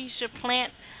maybe you should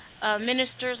plant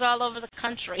ministers all over the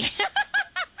country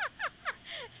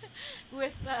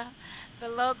with the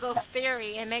Logos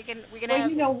theory, and we're gonna have. Well,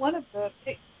 you know, one of the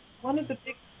big.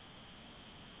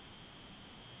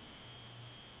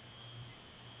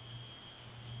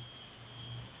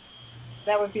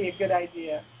 That would be a good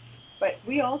idea. But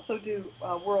we also do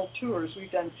world tours.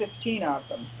 We've done 15 of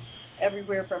them,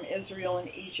 everywhere from Israel and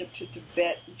Egypt to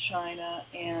Tibet and China.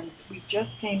 And we just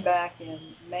came back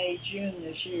in May, June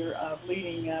this year of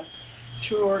leading a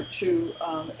tour to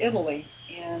Italy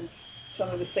and some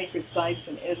of the sacred sites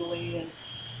in Italy, and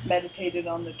meditated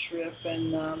on the trip.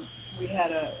 And we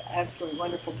had an absolutely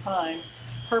wonderful time.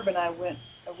 Herb and I went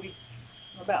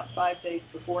about 5 days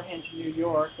beforehand to New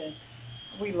York, and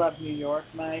we love New York.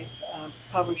 My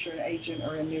publisher and agent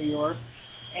are in New York,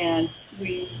 and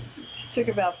we took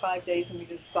about 5 days, and we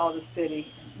just saw the city,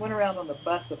 went around on the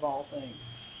bus of all things.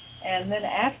 And then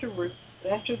after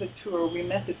the tour, we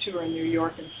met the tour in New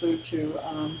York and flew to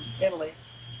Italy.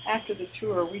 After the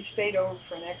tour, we stayed over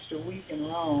for an extra week in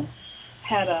Rome,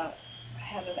 had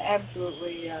an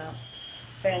absolutely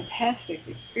fantastic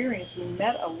experience. We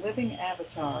met a living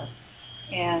avatar,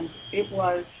 and it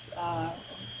was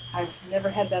I've never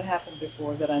had that happen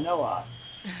before that I know of.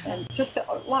 And just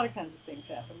a lot of kinds of things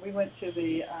happen. We went to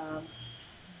the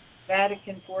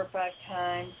Vatican 4 or 5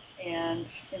 times, and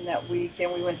in that week,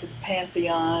 and we went to the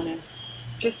Pantheon, and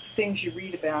just things you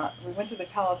read about. We went to the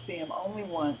Colosseum only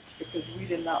once because we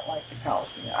did not like the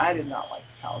Colosseum. I did not like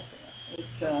the Colosseum.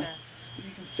 It's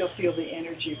you can still feel the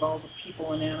energy of all the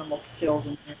people and animals killed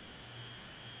in there.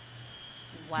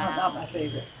 Wow. Not my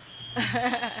favorite.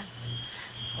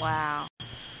 Wow.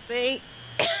 See,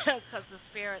 because the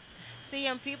spirits. See,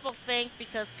 and people think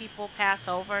because people pass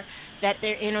over that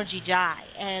their energy die,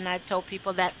 and I told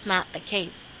people that's not the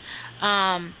case.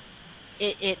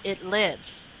 It lives.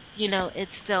 You know, it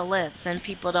still lives, and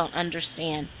people don't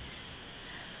understand.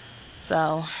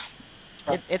 So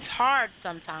it's hard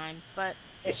sometimes, but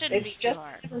it shouldn't be too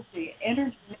hard.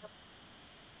 Energy.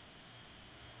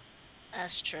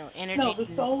 That's true. Energy. No,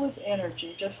 the soul is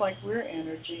energy, just like we're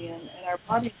energy, and our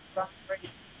bodies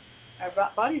vibrate. Our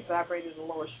bodies vibrate at a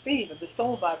lower speed, but the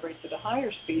soul vibrates at a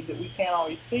higher speed that we can't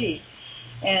always see.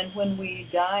 And when we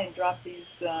die and drop these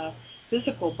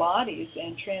physical bodies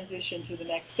and transition to the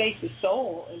next state, the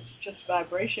soul is just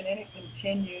vibration, and it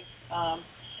continues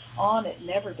on. It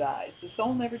never dies. The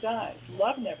soul never dies.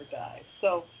 Love never dies.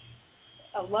 So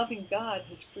a loving God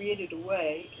has created a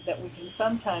way that we can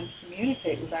sometimes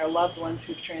communicate with our loved ones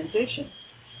who've transitioned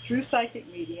through psychic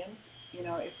mediums, you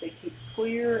know, if they keep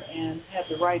clear and have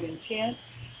the right intent,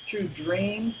 through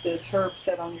dreams, as Herb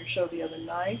said on your show the other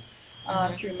night,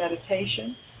 through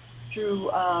meditation, through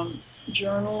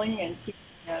journaling and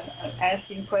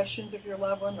asking questions of your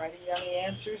loved one, writing down the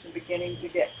answers and beginning to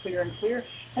get clearer and clearer,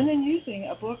 and then using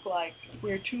a book like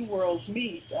Where Two Worlds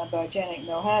Meet by Janet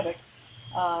Nohavik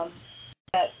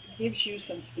that gives you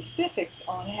some specifics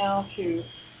on how to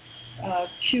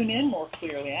tune in more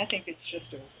clearly. I think it's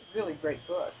just a really great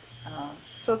book.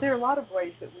 So there are a lot of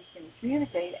ways that we can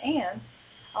communicate, and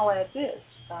I'll add this,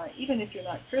 even if you're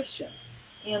not Christian,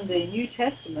 in the New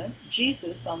Testament,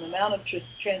 Jesus on the Mount of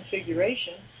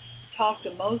Transfiguration talked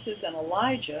to Moses and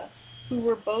Elijah, who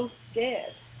were both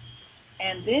dead.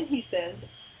 And then he says,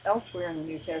 elsewhere in the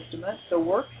New Testament, the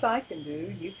works I can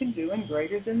do, you can do, and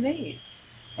greater than these.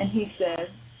 And he said,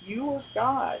 you are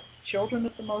God, children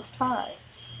of the Most High.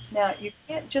 Now, you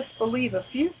can't just believe a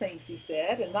few things he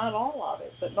said and not all of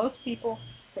it, but most people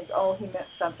think, oh, he meant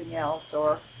something else,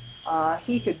 or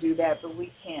he could do that, but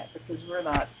we can't because we're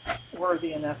not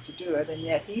worthy enough to do it. And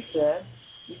yet he said,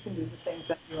 you can do the things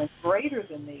I do, and greater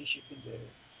than these you can do.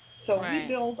 So we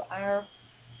build our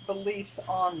beliefs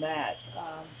on that.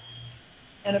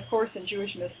 And of course, in Jewish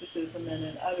mysticism and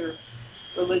in other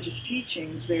religious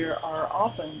teachings, there are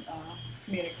often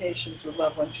communications with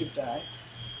loved ones who've died.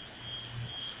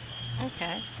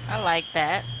 Okay, I like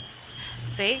that.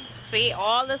 See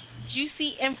all this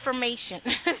juicy information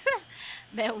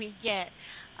that we get,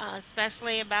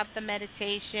 especially about the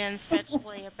meditation,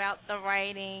 especially about the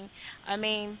writing. I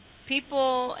mean,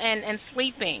 people and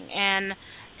sleeping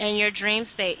and your dream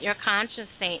state, your conscious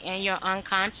state, and your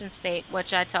unconscious state, which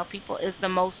I tell people is the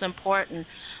most important.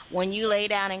 When you lay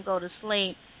down and go to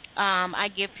sleep, I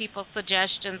give people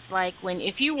suggestions like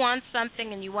if you want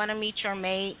something and you want to meet your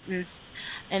mate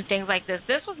and things like this.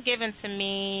 This was given to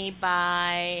me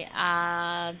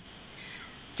by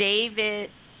David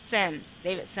Sims.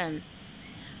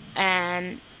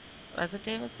 And was it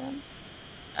David Sims?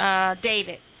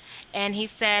 David. And he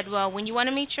said, well, when you want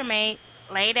to meet your mate,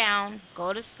 lay down,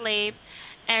 go to sleep,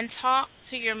 and talk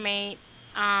to your mate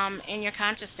in your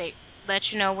conscious state. Let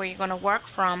you know where you're going to work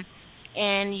from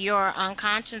in your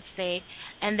unconscious state,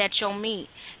 and that you'll meet.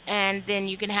 And then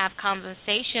you can have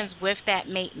conversations with that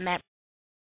mate and that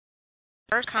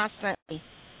person constantly,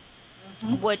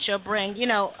 which will bring,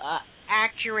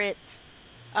 accurate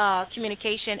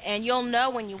communication. And you'll know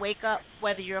when you wake up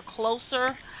whether you're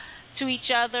closer to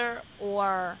each other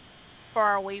or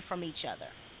far away from each other.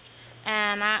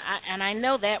 And I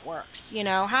know that works.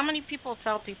 How many people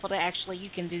tell people that actually you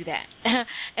can do that,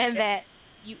 and that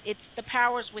it's the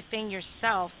power's within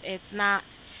yourself. It's not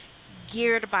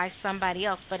geared by somebody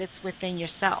else, but it's within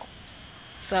yourself.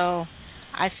 So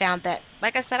I found that,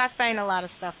 like I said, I find a lot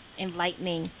of stuff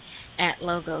enlightening at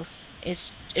Logos. It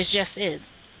just is.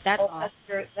 That's all.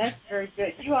 That's very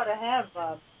good. You ought to have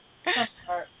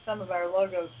some of our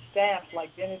Logos staff,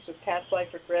 like Dennis with past life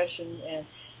regression and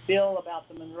Bill about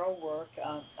the Monroe work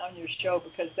on your show,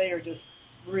 because they are just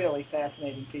really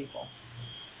fascinating people.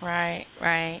 Right.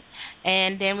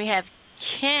 And then we have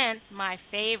Kent, my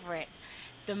favorite,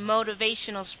 the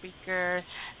motivational speaker,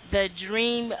 the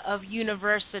dream of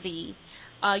university.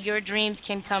 Your dreams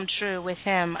can come true with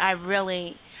him. I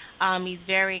really, he's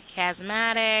very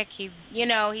charismatic. He's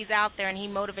out there and he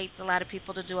motivates a lot of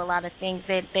people to do a lot of things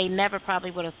that they never probably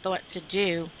would have thought to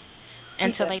do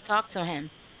until they talk to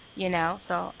him.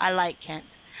 So I like Kent.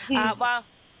 Well,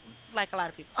 like a lot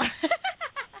of people.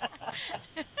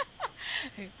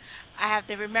 I have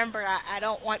to remember I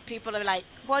don't want people to be like,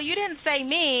 well, you didn't say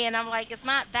me, and I'm like, it's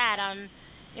not that. I'm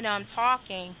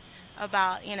talking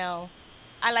about,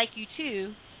 I like you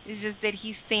too. It's just that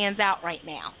he stands out right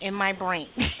now in my brain.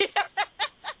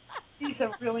 He's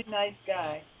a really nice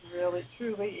guy, really,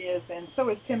 truly is, and so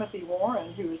is Timothy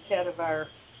Warren, who is head of our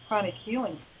chronic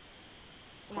healing.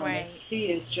 Right. He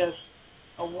is just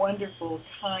a wonderful,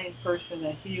 kind person,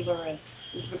 a healer, and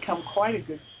has become quite a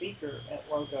good speaker at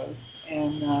Logos.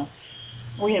 And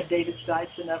we have David Stites,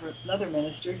 another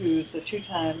minister, who's a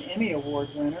 2-time Emmy Award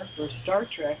winner for Star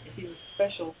Trek. He was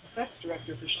special effects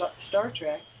director for Star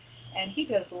Trek, and he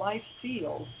does life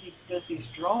seals. He does these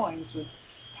drawings with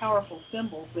powerful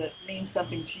symbols that mean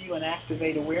something to you and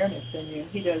activate awareness in you.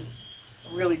 He does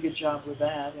a really good job with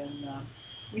that. And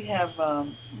we have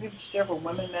several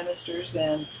women ministers,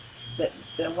 and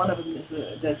that one of them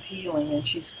does healing, and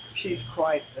she's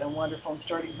quite wonderful and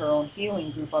starting her own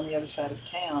healing group on the other side of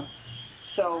town.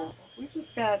 So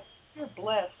we're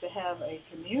blessed to have a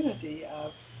community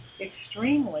of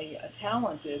extremely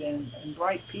talented and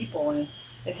bright people, and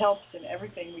it helps in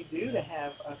everything we do to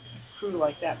have a crew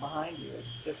like that behind you.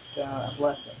 It's just a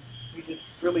blessing. We just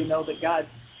really know that God's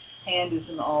hand is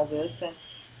in all this, and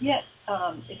yet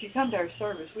if you come to our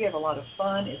service, we have a lot of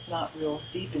fun. It's not real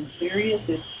deep and serious.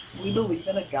 We believe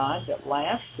in a God that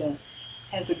laughs and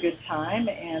has a good time,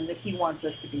 and that he wants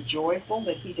us to be joyful,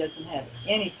 that he doesn't have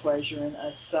any pleasure in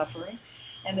us suffering,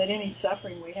 and that any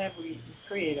suffering we have, we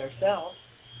create ourselves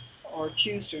or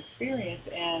choose to experience,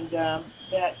 and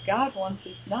that God wants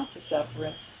us not to suffer.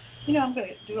 And, I'm going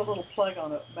to do a little plug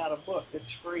about a book that's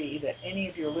free that any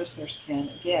of your listeners can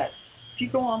get. If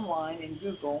you go online and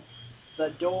Google The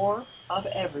Door of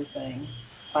Everything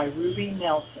by Ruby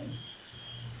Nelson,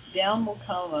 down will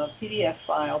come a PDF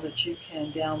file that you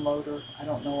can download, or I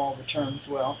don't know all the terms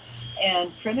well,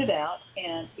 and print it out.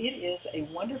 And it is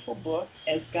a wonderful book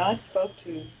as God spoke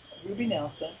to Ruby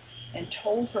Nelson and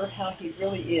told her how he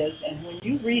really is. And when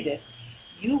you read it,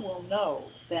 you will know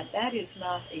that is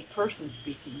not a person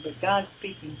speaking, but God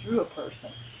speaking through a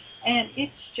person. And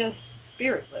it's just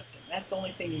spirit lifting. That's the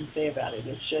only thing you can say about it.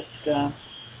 It's just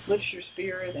lifts your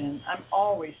spirit. And I'm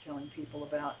always telling people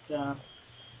about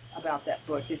about that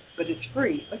book. But it's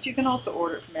free. But you can also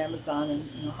order it from Amazon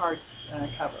in hard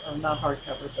cover, or not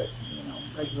hardcover, but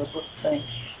regular book thing.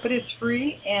 But it's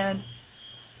free, and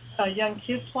young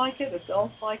kids like it,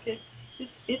 adults like it.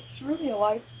 It's really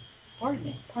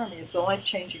it's a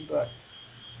life-changing book.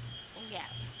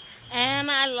 Yes. And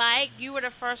you were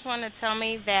the first one to tell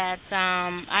me that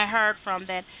I heard from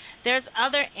that there's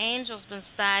other angels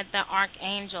besides the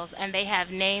archangels, and they have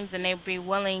names, and they'd be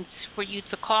willing for you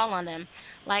to call on them,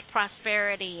 like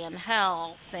prosperity and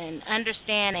health and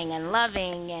understanding and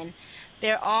loving, and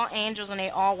they're all angels, and they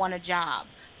all want a job.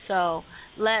 So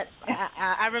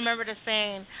I remember the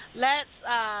saying,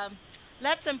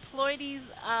 let's employ these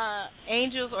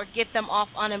angels or get them off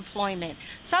unemployment.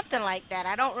 Something like that.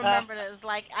 I don't remember. It was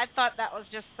like, I thought that was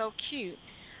just so cute.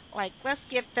 Like, let's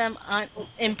get them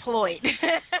employed.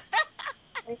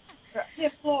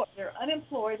 They're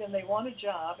unemployed and they want a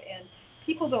job, and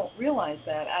people don't realize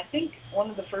that. I think one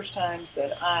of the first times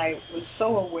that I was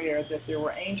so aware that there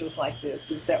were angels like this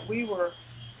is that we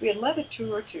had led a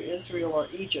tour to Israel or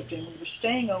Egypt, and we were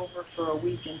staying over for a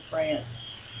week in France.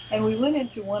 And we went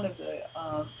into one of the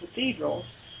cathedrals,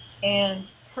 and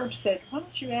Herb said, "Why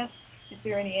don't you ask if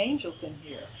there are any angels in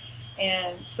here?"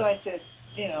 And so I said,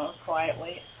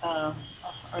 quietly, "Are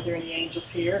there any angels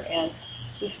here?" And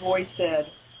this voice said,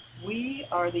 "We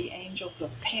are the angels of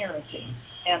parenting."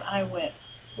 And I went,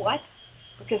 "What?"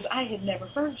 Because I had never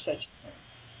heard such a thing.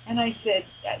 And I said,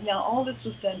 now all this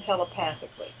was done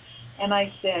telepathically. And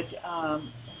I said,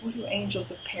 "What do angels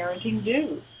of parenting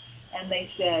do?" And they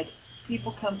said,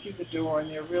 people come through the door and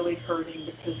they're really hurting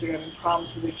because they're having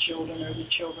problems with their children, or the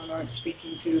children aren't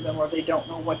speaking to them, or they don't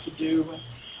know what to do, and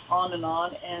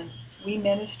on. And we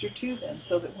minister to them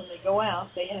so that when they go out,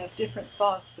 they have different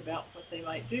thoughts about what they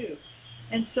might do.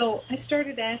 And so I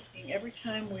started asking every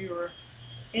time we were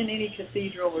in any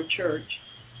cathedral or church,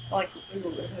 like we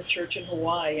were in a church in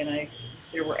Hawaii, and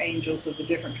there were angels of a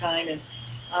different kind, and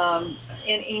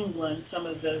in England, some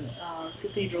of the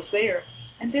cathedrals there,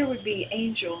 and there would be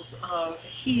angels of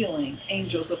healing,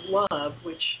 angels of love,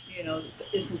 which,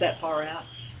 isn't that far out,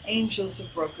 angels of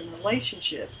broken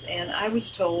relationships. And I was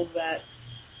told that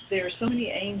there are so many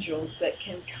angels that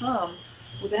can come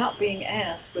without being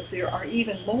asked, but there are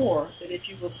even more that if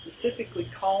you will specifically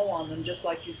call on them, just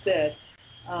like you said,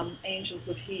 angels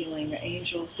of healing,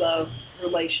 angels of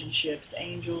relationships,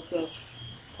 angels of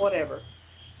whatever.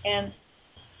 And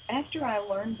after I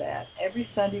learned that, every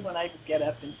Sunday when I would get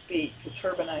up and speak, because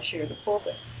Herb and I shared the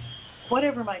pulpit,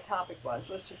 whatever my topic was,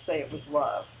 let's just say it was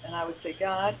love, and I would say,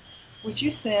 "God, would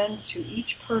you send to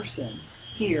each person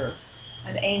here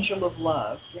an angel of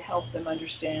love to help them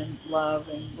understand love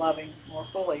and loving more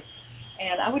fully?"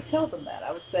 And I would tell them that.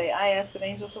 I would say, I asked that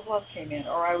angels of love came in,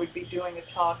 or I would be doing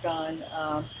a talk on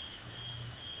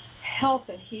health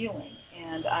and healing,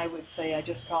 and I would say, I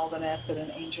just called and asked that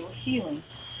an angel of healing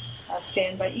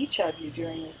stand by each of you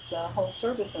during this whole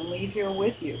service and leave here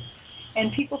with you.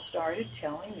 And people started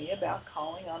telling me about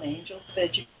calling on angels of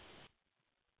education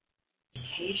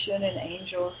and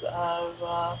angels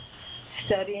of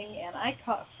studying. And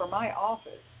for my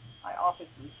office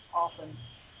is often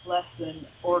less than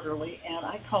orderly, and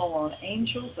I call on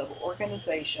angels of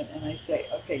organization, and I say,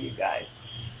 "Okay, you guys,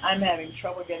 I'm having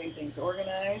trouble getting things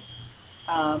organized.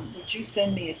 Would you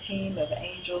send me a team of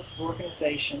angels of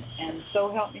organization?" And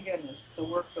so help me goodness, the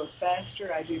work goes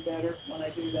faster, I do better when I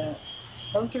do that.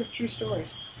 Those are true stories.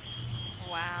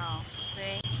 Wow.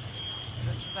 See?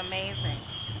 This is amazing.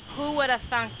 Who would have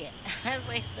thunk it? As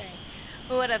they say.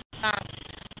 Who would have thunk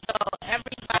it? So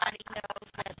everybody knows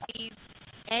that these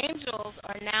angels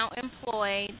are now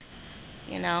employed.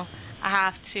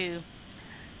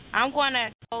 I'm going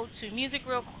to go to music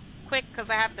real quick because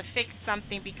I have to fix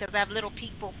something because I have little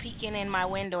people peeking in my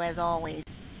window as always.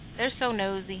 They're so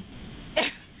nosy.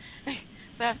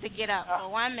 So I have to get up for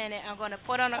 1 minute. I'm going to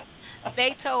put on a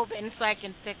Beethoven so I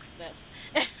can fix this.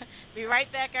 Be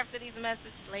right back after these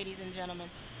messages, ladies and gentlemen.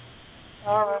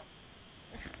 All right.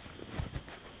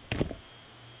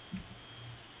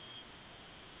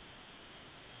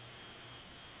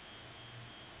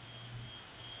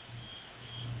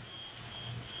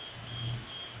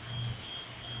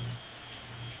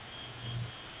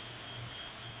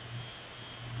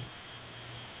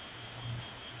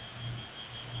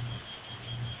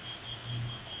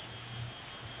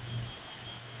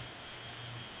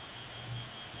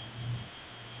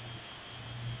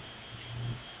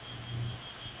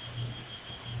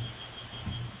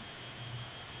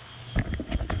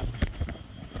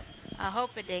 I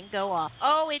hope it didn't go off.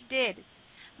 Oh, it did.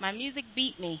 My music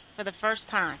beat me for the first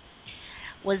time.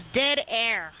 Was dead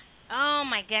air. Oh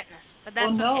my goodness. But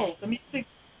that's no. okay.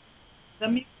 The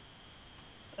music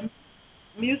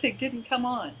music didn't come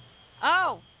on.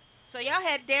 Oh, so y'all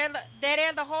had dead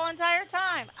air the whole entire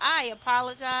time. I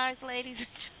apologize, ladies and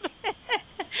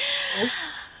gentlemen.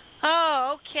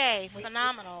 Oh, okay.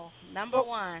 Phenomenal. Number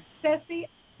one. Ceci,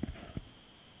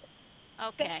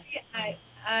 Okay.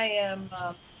 I am.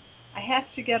 I have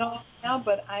to get off now,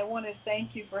 but I want to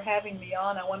thank you for having me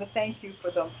on. I want to thank you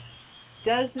for the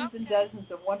dozens and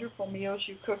dozens of wonderful meals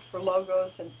you cooked for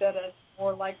Logos and fed us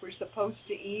more like we're supposed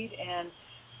to eat, and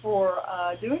for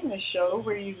doing this show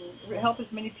where you help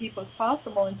as many people as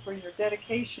possible, and for your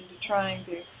dedication to trying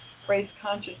to raise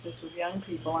consciousness with young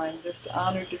people. I'm just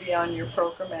honored to be on your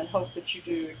program and hope that you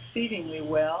do exceedingly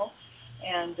well.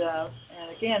 And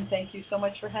again, thank you so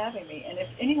much for having me. And if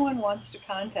anyone wants to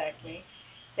contact me,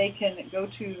 they can go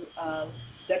to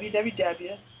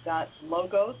www.logos,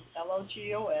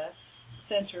 L-O-G-O-S,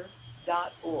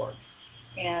 center.org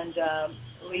and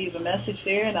leave a message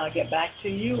there, and I'll get back to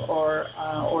you, or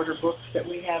order books that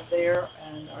we have there,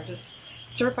 or just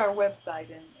surf our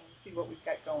website and see what we've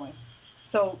got going.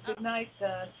 So good night,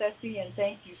 Ceci, and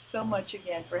thank you so much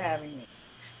again for having me.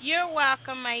 You're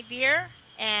welcome, my dear.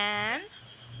 And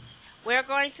we're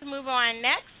going to move on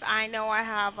next. I know I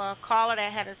have a caller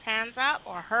that had his hands up,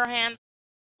 or her hands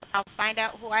up. I'll find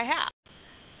out who I have.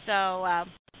 So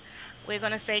we're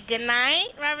going to say good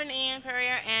night, Reverend Ian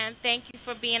Puryear, and thank you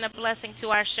for being a blessing to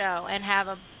our show, and have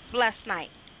a blessed night.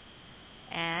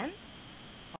 And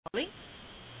Holly,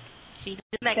 see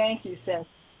you next. Thank you, Seth.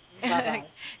 Bye-bye.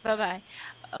 Bye-bye.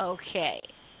 Okay.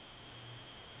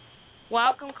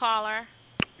 Welcome, caller.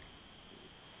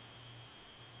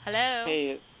 Hello.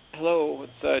 Hey, hello.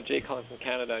 It's Jay calling from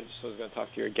Canada. I just was going to talk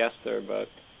to your guest there, but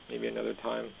maybe another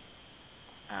time.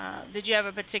 Did you have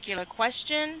a particular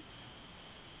question?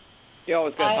 Yeah, I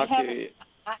was going to talk to you.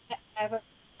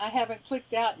 I haven't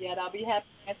clicked out yet. I'll be happy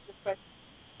to answer the question.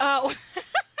 Oh.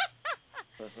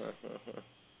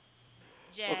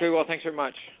 Okay, well, thanks very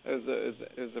much. It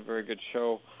was a very good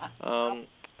show. I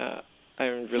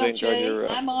really enjoyed your...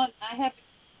 I'm on. I haven't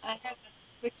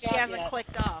clicked out yet. She hasn't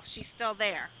clicked off. She's still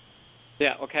there.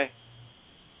 Yeah, okay.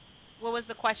 What was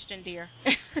the question, dear?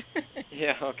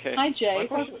 Yeah, okay. Hi, Jay.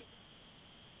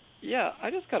 Yeah, I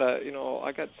just got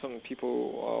I got some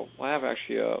people, I have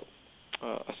actually a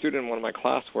student in one of my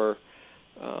class where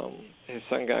his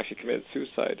son actually committed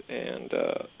suicide, and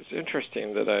it's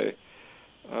interesting that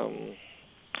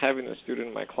having a student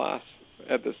in my class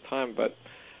at this time, but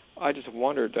I just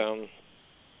wondered,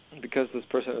 because this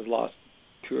person has lost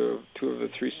two of the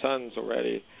three sons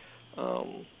already,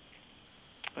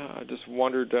 I just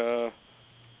wondered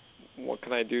what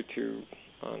can I do to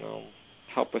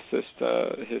help assist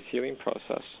his healing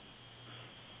process.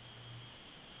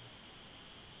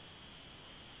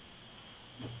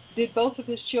 Did both of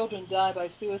his children die by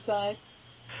suicide?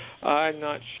 I'm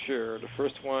not sure. The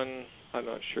first one, I'm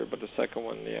not sure, but the second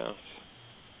one, yes.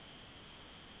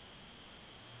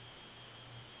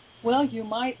 Well, you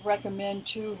might recommend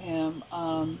to him,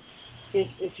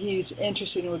 if he's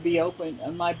interested and would be open,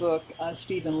 my book,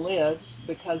 Stephen Lives,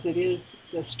 because it is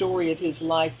the story of his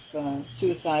life,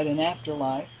 suicide and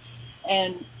afterlife,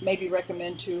 and maybe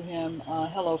recommend to him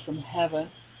Hello from Heaven,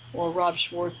 or Rob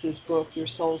Schwartz's book, Your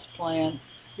Soul's Plan.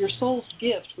 Your Soul's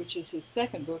Gift, which is his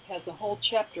second book, has a whole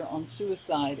chapter on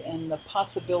suicide and the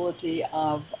possibility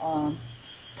of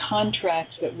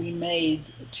contracts that we made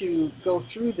to go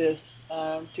through this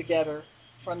together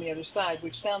from the other side,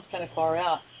 which sounds kind of far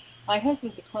out. My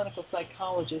husband's a clinical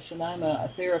psychologist, and I'm a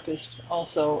therapist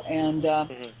also, and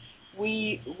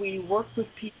we work with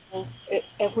people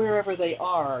at wherever they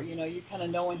are. You know, you kind of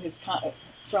know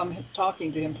from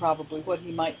talking to him probably what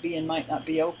he might be and might not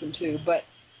be open to, but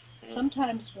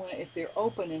sometimes if they're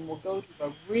open and will go to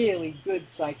a really good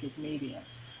psychic medium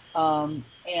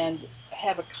and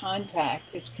have a contact,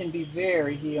 it can be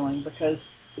very healing, because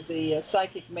the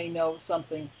psychic may know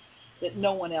something that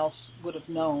no one else would have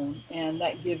known, and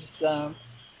that gives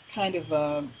kind of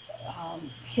a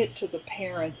hit to the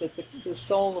parent that the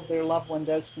soul of their loved one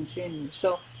does continue.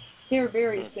 So there are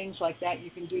various things like that you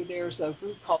can do. There's a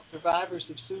group called Survivors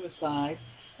of Suicide,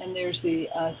 and there's the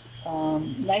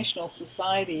National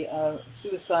Society of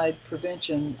Suicide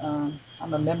Prevention.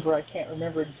 I'm a member. I can't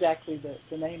remember exactly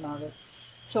the name of it.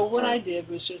 So what I did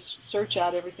was just search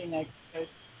out everything I could.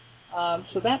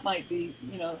 So that might be,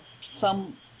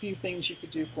 some few things you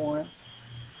could do for him.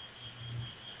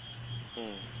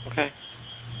 Okay.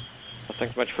 Well,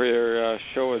 thanks so much for your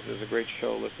show. It's a great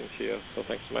show listening to you. So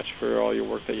thanks so much for all your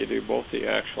work that you do, both of you,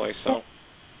 actually. So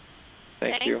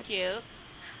thank you. Thank you.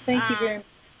 Thank you very much.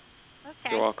 Okay.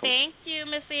 You're welcome. Thank you,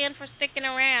 Miss Ian, for sticking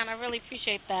around. I really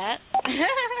appreciate that.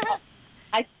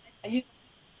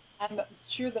 I'm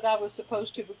sure that I was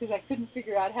supposed to because I couldn't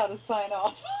figure out how to sign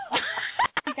off. I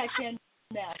think I can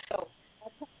now. So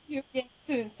I'll talk to you again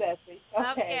soon, Sassy.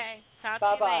 Okay. Talk to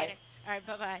you later. All right,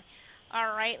 bye-bye.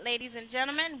 All right, ladies and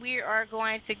gentlemen, we are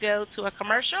going to go to a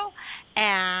commercial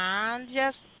and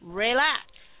just relax.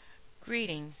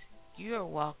 Greetings. You are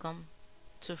welcome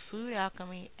to Food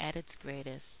Alchemy at its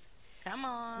greatest. Come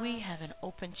on. We have an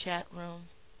open chat room,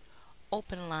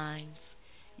 open lines.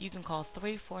 You can call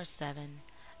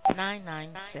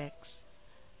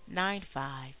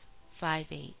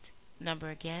 347-996-9558. Number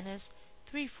again is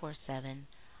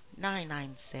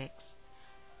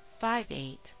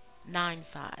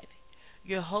 347-996-5895.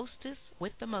 Your hostess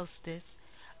with the mostest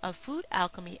of Food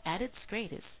Alchemy at its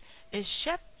greatest is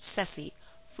Chef Ceci,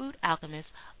 Food Alchemist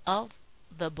of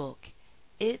the book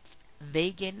It's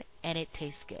Vegan and It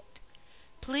Tastes Good.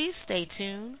 Please stay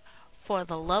tuned for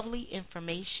the lovely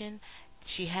information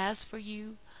she has for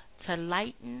you to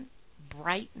lighten,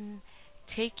 brighten,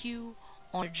 take you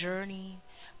on a journey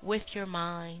with your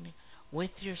mind,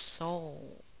 with your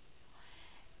soul,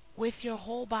 with your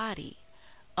whole body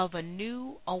of a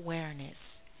new awareness.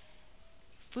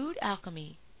 Food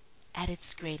Alchemy at its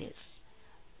greatest.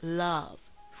 Love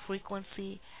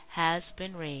frequency has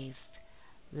been raised.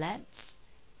 Let's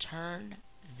turn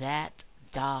that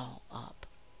dial up.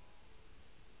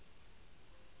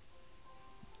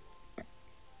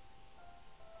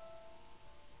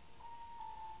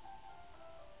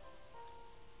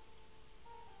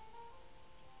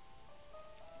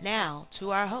 Now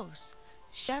to our host,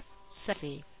 Chef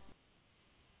Ceci.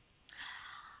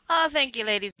 Oh, thank you,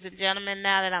 ladies and gentlemen.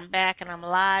 Now that I'm back and I'm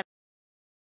live,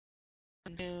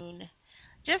 noon.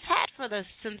 Just had for the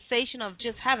sensation of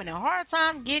just having a hard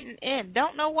time getting in.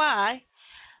 Don't know why,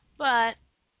 but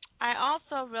I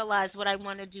also realized what I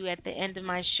want to do at the end of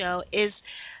my show is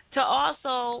to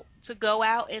go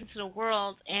out into the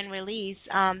world and release.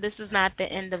 This is not the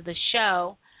end of the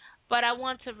show, but I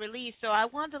want to release. So I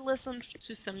want to listen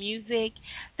to some music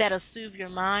that'll soothe your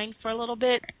mind for a little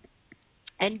bit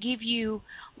and give you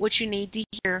what you need to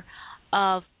hear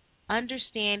of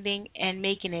understanding and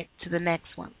making it to the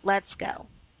next one. Let's go.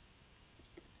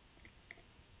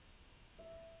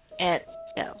 Let's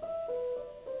go.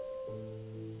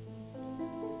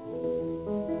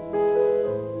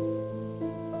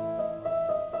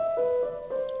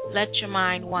 Let your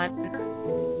mind wander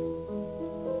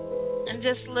and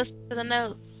just listen to the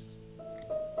notes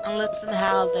and listen to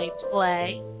how they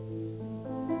play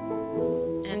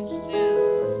and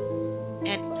soothe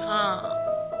and calm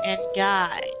and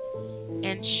guide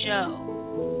and show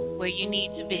where you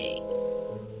need to be.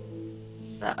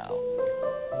 So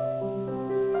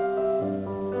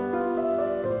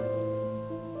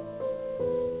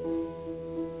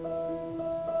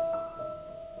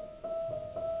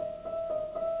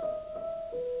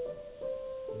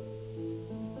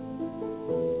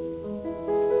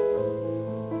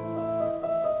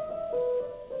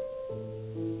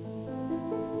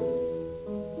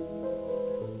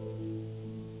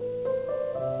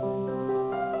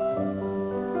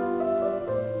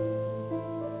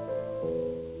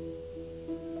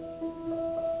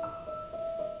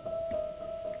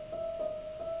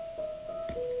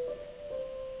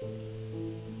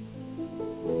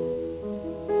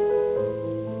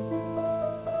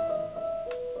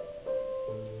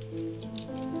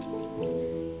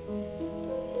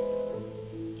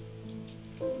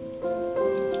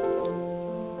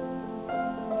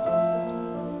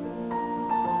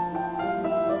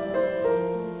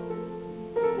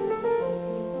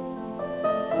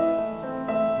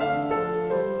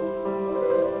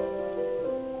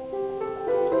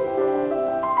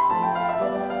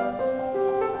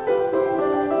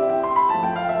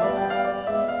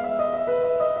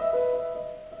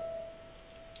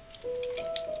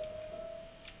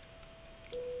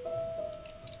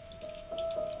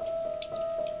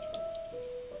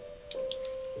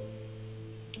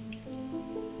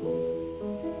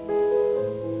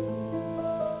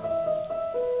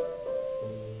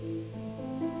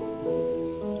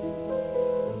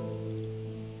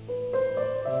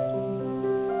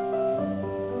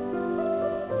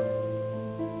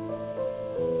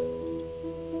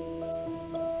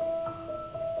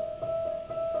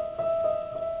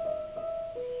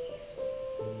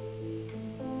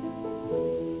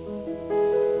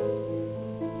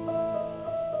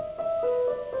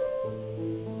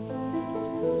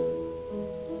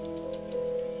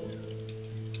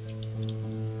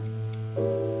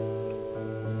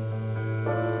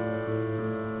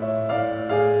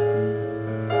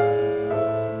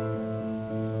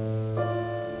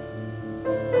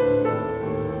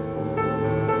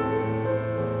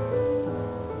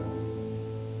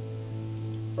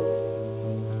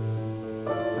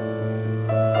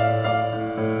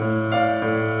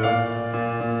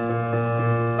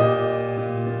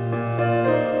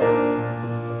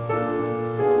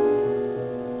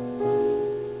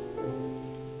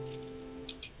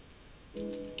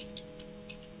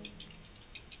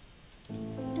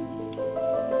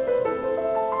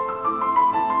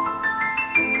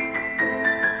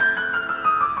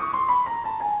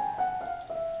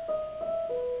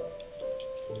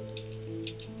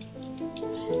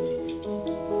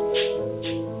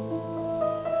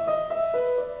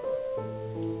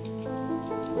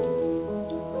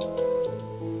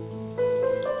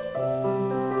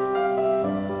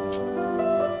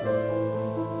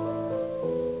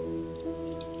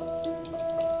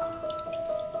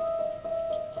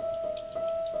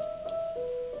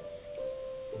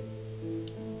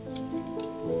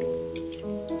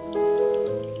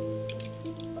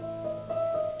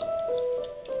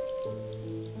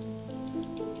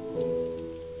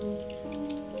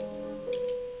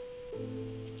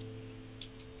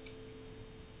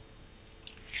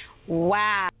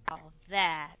Wow,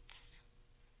 that's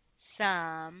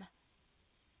some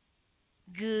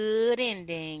good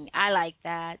ending. I like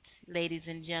that, ladies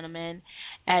and gentlemen,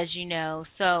 as you know.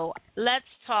 So let's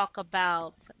talk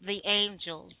about the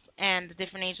angels and the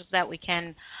different angels that we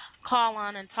can call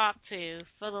on and talk to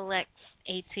for the next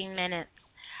 18 minutes.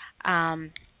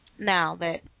 Now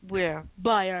that we're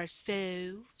by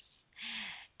ourselves,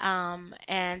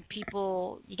 and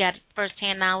people, you got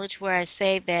firsthand knowledge where I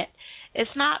say that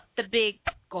it's not the big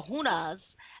kahunas,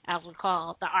 as we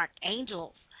call the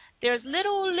archangels. There's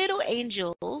little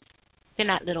angels. They're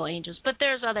not little angels, but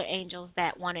there's other angels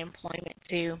that want employment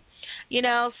too.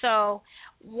 So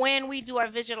when we do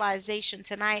our visualization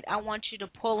tonight, I want you to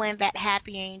pull in that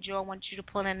happy angel. I want you to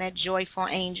pull in that joyful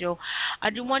angel. I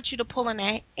do want you to pull in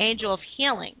that angel of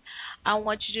healing. I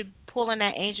want you to pull in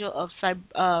that angel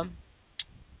of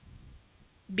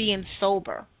being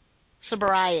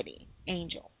sobriety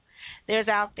angel. There's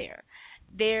out there.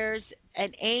 There's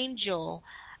an angel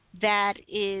that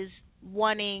is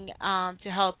wanting to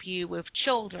help you with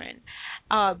children,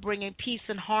 bringing peace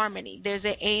and harmony. There's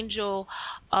an angel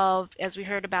of, as we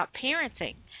heard about,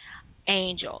 parenting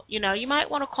angel. You might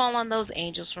want to call on those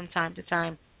angels from time to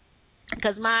time,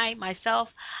 because myself,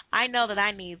 I know that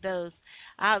I need those.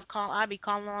 I'll be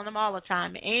calling on them all the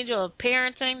time. Angel of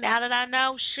parenting, now that I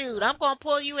know, shoot, I'm going to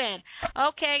pull you in.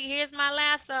 Okay, here's my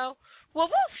lasso. Woo,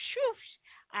 shoo.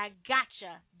 I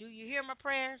gotcha. Do you hear my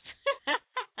prayers?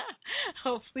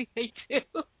 Hopefully they do.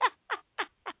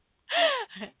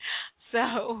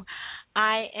 So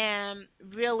I am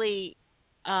really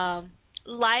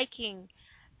liking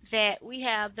that we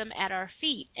have them at our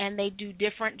feet, and they do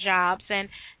different jobs, and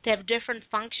they have different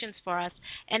functions for us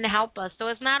and to help us. So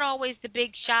it's not always the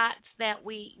big shots that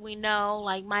we know,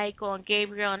 like Michael and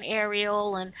Gabriel and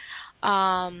Ariel and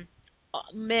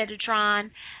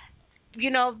Metatron.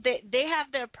 They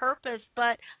have their purpose,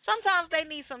 but sometimes they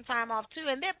need some time off too,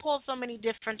 and they're pulled so many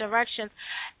different directions,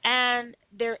 and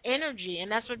their energy,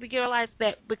 and that's what we realize,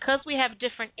 that because we have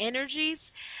different energies,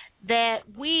 that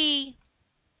we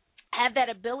have that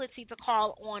ability to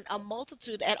call on a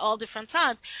multitude at all different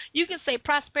times. You can say,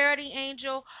 prosperity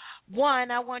angel 1,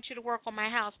 I want you to work on my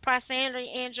house.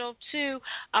 Prosperity angel 2,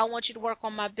 I want you to work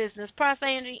on my business.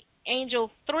 Prosperity angel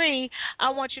 3,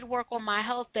 I want you to work on my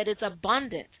health that is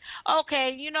abundant.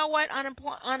 Okay, you know what?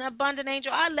 Unabundant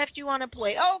angel, I left you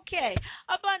unemployed. Okay,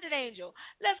 abundant angel,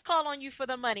 let's call on you for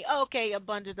the money. Okay,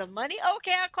 abundance of money. Okay,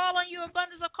 I call on you,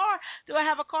 abundance of car. Do I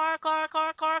have a car?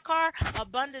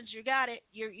 Abundance, you got it.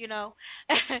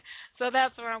 So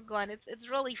that's where I'm going. It's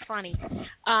really funny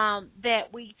that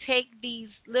we take these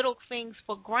little things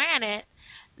for granted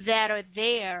that are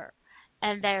there,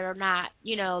 and that are not,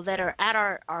 that are at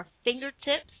our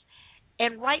fingertips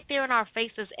and right there in our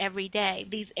faces every day,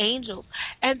 these angels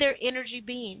and their energy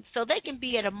beings. So they can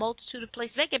be at a multitude of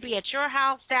places. They can be at your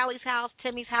house, Sally's house,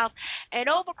 Timmy's house, and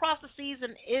over across the seas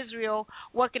in Israel,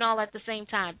 working all at the same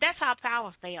time. That's how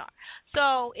powerful they are.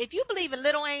 So if you believe in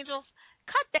little angels,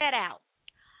 cut that out.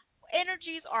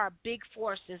 Energies are big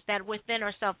forces that are within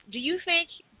ourselves. Do you think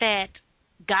that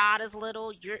God is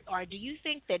little, or do you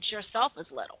think that yourself is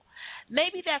little?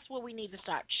 Maybe that's where we need to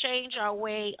start. Change our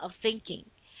way of thinking.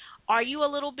 Are you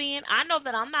a little being? I know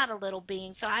that I'm not a little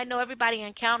being, so I know everybody I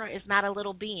encounter is not a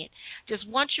little being. Just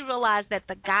once you realize that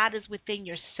the God is within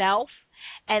yourself,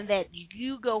 and that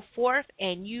you go forth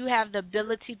and you have the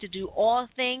ability to do all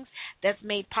things that's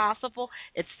made possible.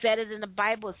 It's said it in the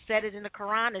Bible. It's said it in the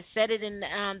Quran. It's said it in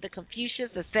the Confucius.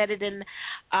 It's said it in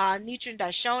Nichiren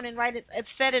Daishonin, right? It's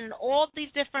said it in all these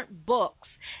different books.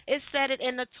 It's said it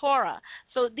in the Torah.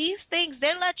 So these things,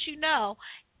 they let you know.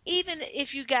 Even if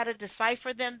you got to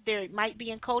decipher them, they might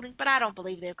be encoding, but I don't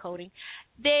believe they're coding.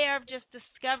 They are just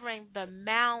discovering the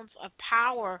mounds of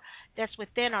power that's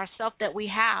within ourselves that we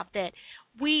have, that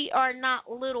we are not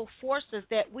little forces,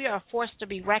 that we are a force to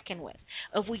be reckoned with.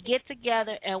 If we get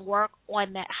together and work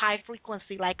on that high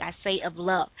frequency, like I say, of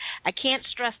love. I can't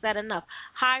stress that enough.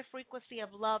 High frequency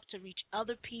of love to reach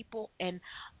other people and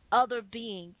other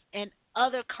beings and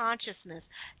other consciousness,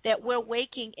 that we're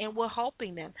waking and we're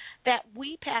helping them, that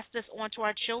we pass this on to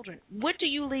our children. What do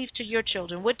you leave to your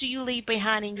children? What do you leave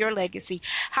behind in your legacy?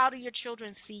 How do your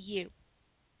children see you?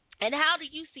 And how do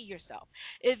you see yourself?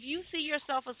 If you see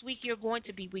yourself as weak, you're going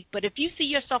to be weak. But if you see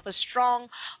yourself as strong,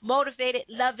 motivated,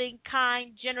 loving,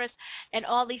 kind, generous, and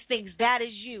all these things, that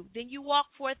is you. Then you walk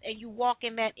forth and you walk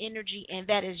in that energy, and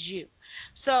that is you.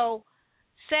 So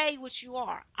say what you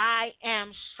are. I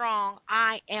am strong.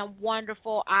 I am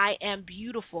wonderful. I am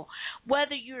beautiful.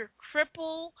 Whether you're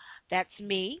crippled, that's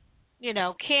me,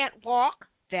 can't walk,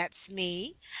 That's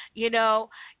me. You know,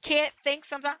 can't think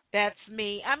sometimes. That's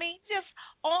me. I mean, just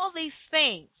all these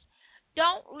things.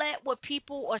 Don't let what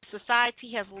people or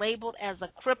society has labeled as a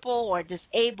cripple or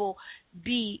disabled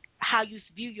be how you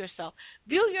view yourself.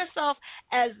 View yourself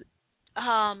as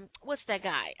what's that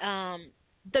guy?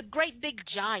 The great big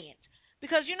giant.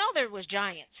 Because you know there was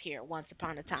giants here once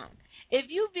upon a time. If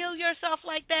you view yourself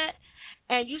like that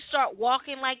and you start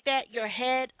walking like that, your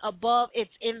head above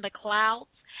it's in the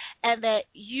clouds, and that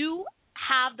you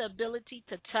have the ability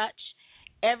to touch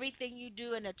everything you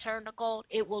do and to turn to gold,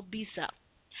 it will be so.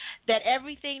 That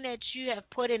everything that you have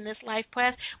put in this life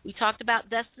path, we talked about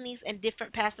destinies and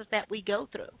different paths that we go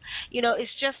through. You know,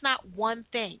 it's just not one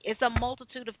thing. It's a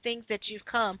multitude of things that you've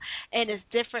come, and it's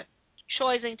different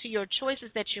choosing to your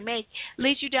choices that you make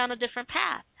leads you down a different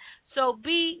path. So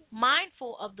be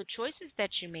mindful of the choices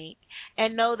that you make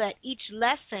and know that each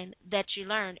lesson that you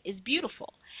learn is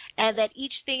beautiful and that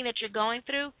each thing that you're going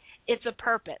through, it's a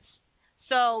purpose.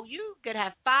 So you could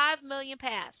have 5 million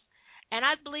paths, and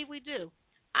I believe we do.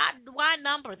 Why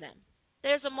number them?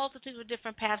 There's a multitude of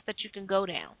different paths that you can go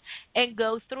down and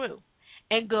go through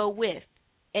and go with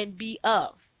and be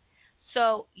of.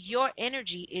 So your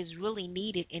energy is really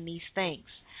needed in these things.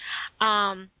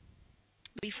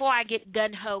 Before I get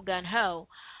gun-ho,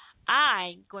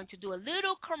 I'm going to do a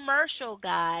little commercial,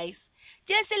 guys,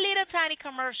 just a little tiny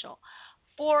commercial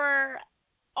for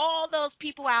all those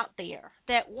people out there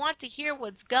that want to hear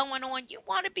what's going on. You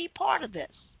want to be part of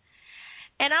this.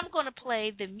 And I'm going to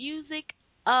play the music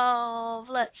of,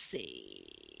 let's see.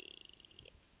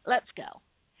 Let's go.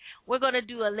 We're going to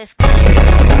do a list.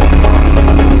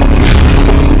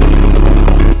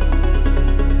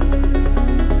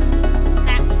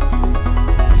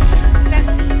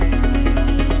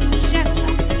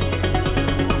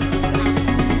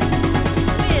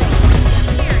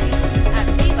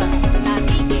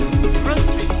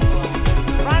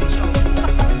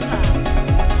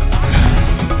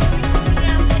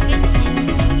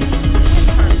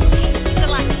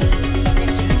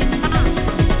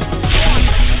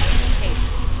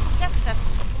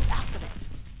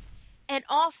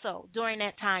 During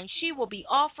that time, she will be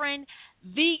offering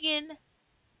vegan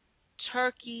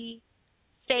turkey,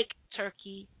 fake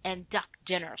turkey, and duck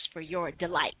dinners for your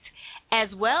delight, as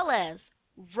well as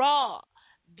raw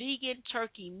vegan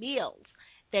turkey meals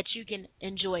that you can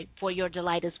enjoy for your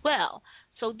delight as well.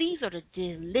 So these are the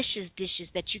delicious dishes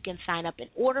that you can sign up and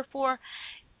order for.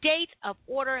 Date of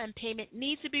order and payment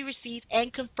needs to be received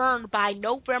and confirmed by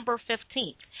November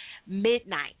 15th,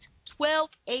 midnight, 12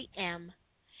 a.m.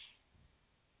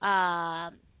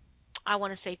 I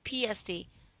want to say PST,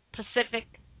 Pacific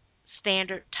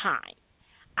Standard Time.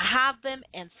 I have them,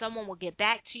 and someone will get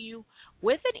back to you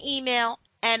with an email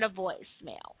and a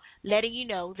voicemail letting you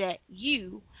know that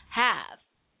you have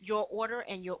your order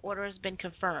and your order has been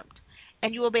confirmed.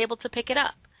 And you will be able to pick it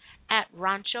up at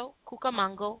Rancho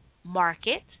Cucamonga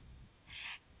Market,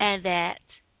 and that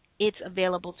it's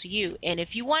available to you. And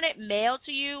if you want it mailed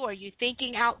to you, or you're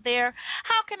thinking out there,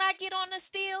 how can I get on this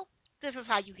deal? This is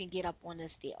how you can get up on this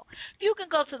deal. You can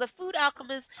go to the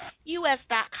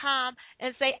foodalchemist.us.com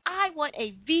and say, I want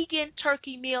a vegan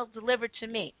turkey meal delivered to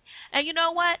me. And you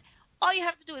know what? All you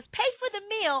have to do is pay for the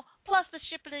meal plus the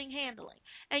shipping and handling.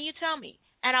 And you tell me,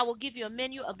 and I will give you a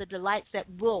menu of the delights that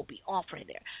will be offered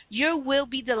there. You will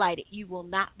be delighted. You will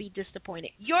not be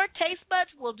disappointed. Your taste buds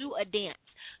will do a dance.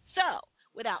 So,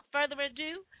 without further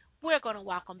ado, we're going to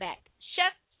welcome back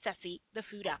Chef Ceci, the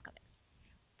Food Alchemist.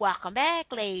 Welcome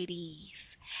back, ladies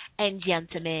and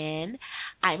gentlemen.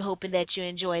 I'm hoping that you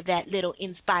enjoyed that little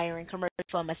inspiring commercial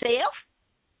for myself.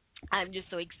 I'm just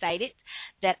so excited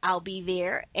that I'll be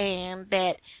there, and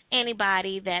that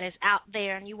anybody that is out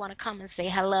there and you want to come and say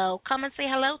hello, come and say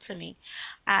hello to me.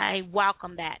 I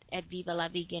welcome that at Viva La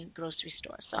Vegan grocery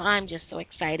store. So I'm just so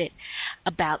excited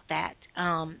about that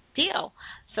deal.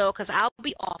 So, because I'll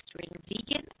be offering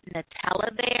vegan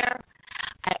Nutella there.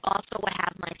 I also will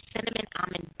have my cinnamon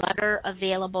almond butter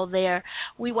available there.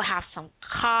 We will have some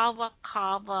kava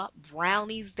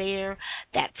brownies there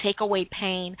that take away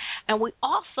pain. And we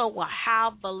also will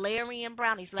have valerian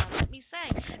brownies. Now, let me say,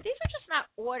 these are just not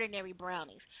ordinary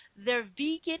brownies. They're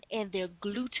vegan and they're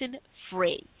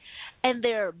gluten-free. And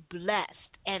they're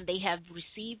blessed. And they have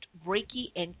received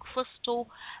Reiki and crystal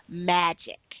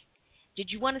magic. Did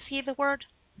you want to see the word?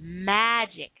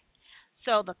 Magic.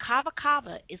 So the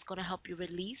kava is going to help you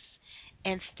release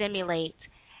and stimulate.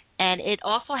 And it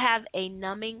also has a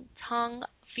numbing tongue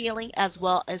feeling as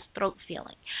well as throat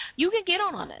feeling. You can get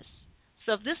on this.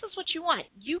 So if this is what you want,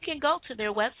 you can go to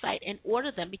their website and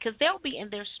order them because they'll be in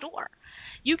their store.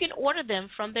 You can order them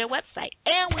from their website.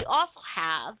 And we also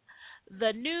have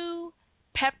the new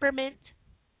peppermint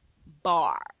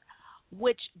bar,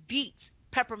 which beats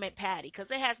peppermint patty because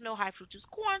it has no high fructose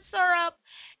corn syrup.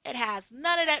 It has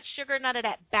none of that sugar, none of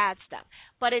that bad stuff.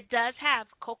 But it does have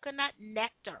coconut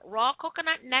nectar, raw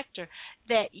coconut nectar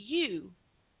that you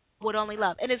would only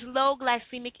love. And it's low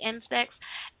glycemic index,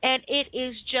 and it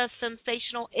is just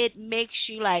sensational. It makes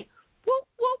you like, whoop,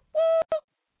 whoop, whoop.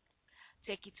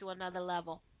 Take you to another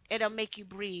level. It'll make you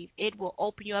breathe. It will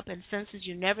open you up in senses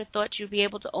you never thought you'd be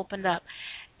able to open up.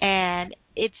 And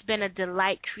it's been a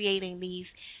delight creating these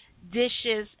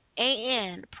dishes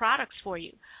and products for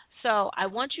you. So I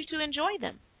want you to enjoy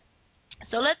them.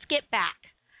 So let's get back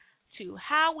to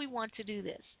how we want to do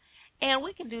this. And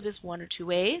we can do this one or two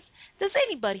ways. Does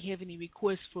anybody have any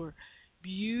requests for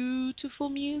beautiful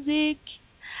music?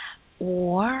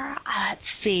 Or, let's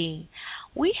see,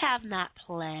 we have not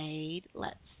played,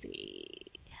 let's see,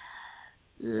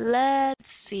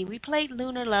 we played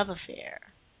Lunar Love Affair.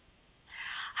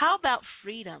 How about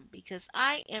Freedom? Because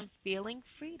I am feeling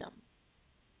freedom.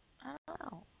 I don't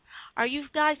know. Are you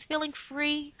guys feeling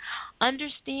free,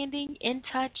 understanding, in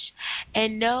touch,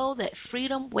 and know that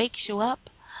freedom wakes you up?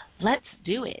 Let's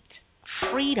do it.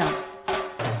 Freedom.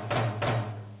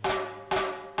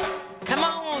 Come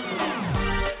on.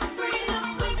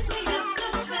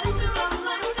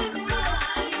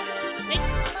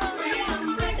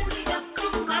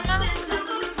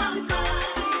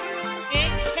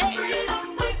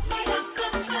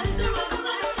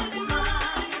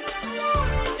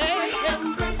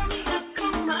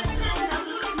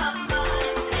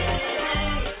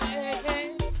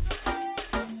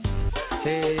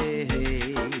 Hey,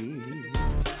 hey.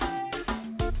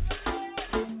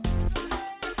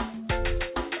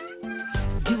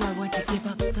 Do I want to give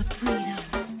up the freedom?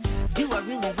 Do I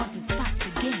really want to stop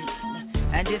the game?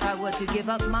 And if I were to give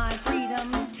up my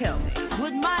freedom, tell me,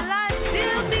 would my life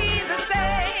still be the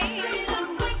same?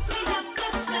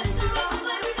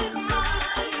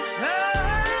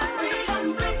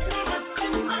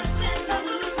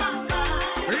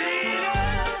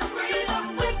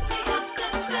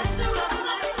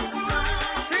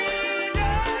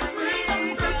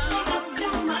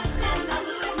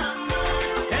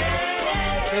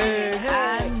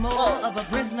 Of a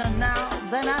prisoner now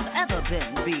than I've ever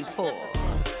been before.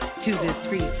 To this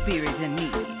free spirit in me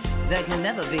that can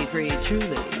never be free,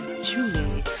 truly,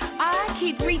 truly. I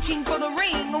keep reaching for the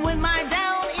ring when my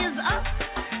down is up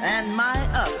and my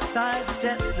upside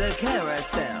sets the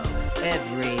carousel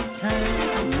every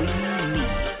time we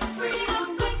meet.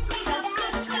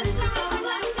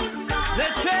 The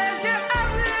treasure of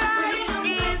life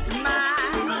is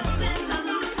mine.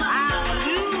 I'm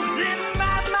losing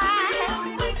my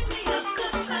mind.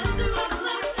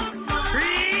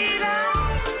 Freedom,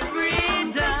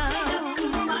 freedom.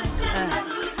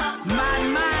 My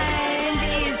mind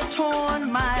is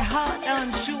torn, my heart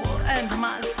unsure, and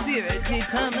my spirit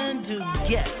determined to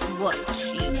get what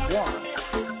she wants.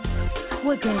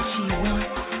 What does she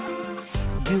want?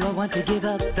 Do I want to give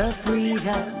up the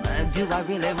freedom? Do I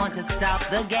really want to stop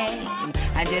the game?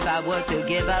 And if I were to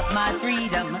give up my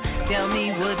freedom, tell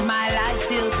me, would my life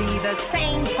still be the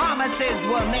same? Promises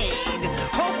were made.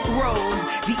 Hope rose,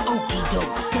 the okie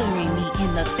doke staring me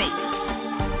in the face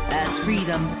as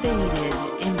freedom faded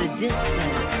in the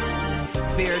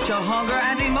distance. Spiritual hunger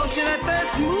and emotional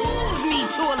thirst moved me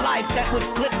to a life that would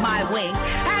flip my wing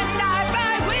and dive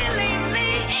right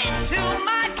willingly into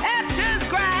my capture's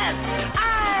grasp.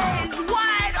 Eyes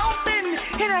wide open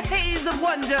in a haze of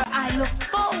wonder, I look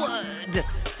forward,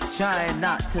 trying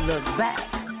not to look back.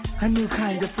 A new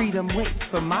kind of freedom waits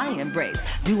for my embrace.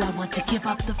 Do I want to give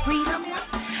up the freedom?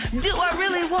 Do I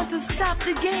really want to stop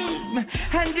the game?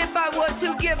 And if I were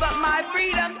to give up my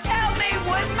freedom, tell me,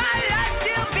 would my life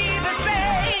still be the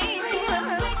same?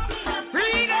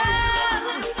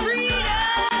 Freedom,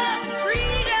 freedom,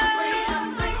 freedom.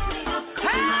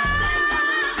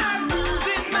 I'm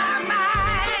losing my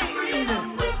mind.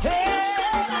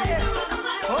 Hey,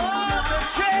 oh, the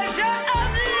treasure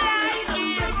of life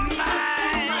is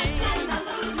mine.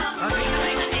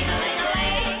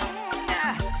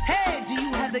 Hey, do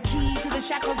you have the key to the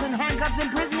shackles and handcuffs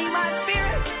imprisoning my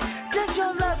spirit? Does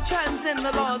your love transcend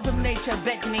the laws of nature,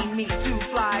 beckoning me to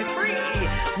fly free?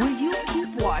 Will you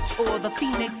keep watch o'er the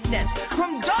phoenix nest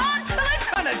from dawn till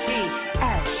eternity?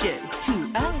 Ashes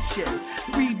to ashes,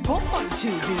 reborn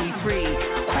to be free.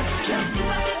 Question.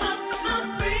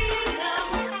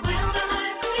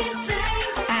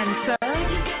 Answer.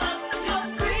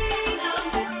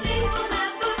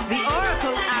 The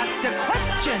oracle asked a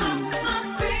question.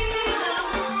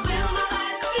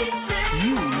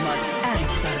 You must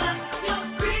answer.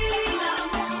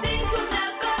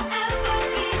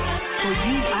 For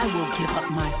you, I will give up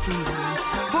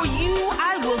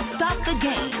the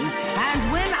game.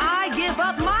 And when I give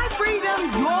up my freedom,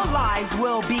 your lives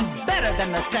will be better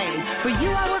than the same. For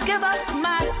you, I will give up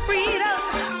my freedom.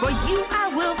 For you, I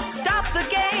will stop the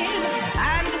game.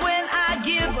 And when I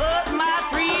give up my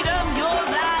freedom, your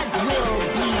lives will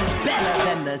be better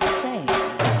than the same.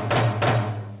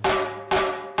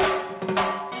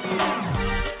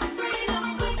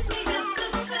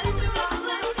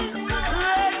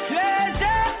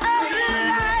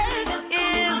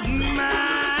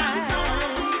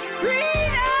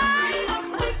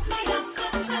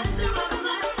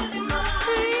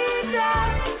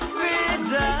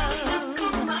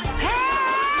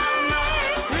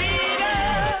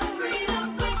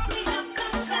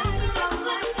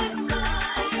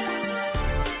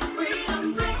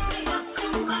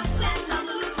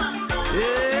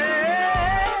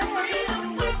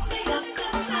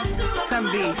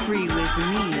 Be free with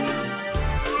me.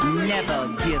 Never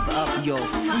give up your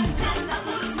freedom.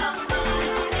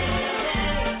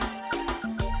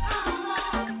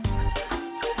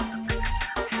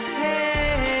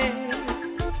 Hey.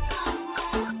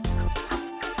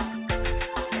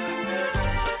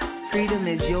 Freedom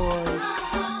is yours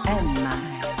and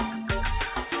mine.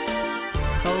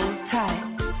 Hold tight.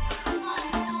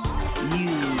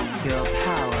 Use your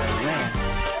power well.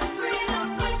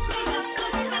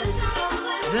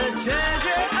 The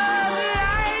treasure of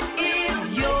life is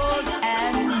yours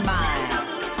and mine.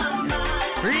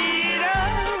 Freedom.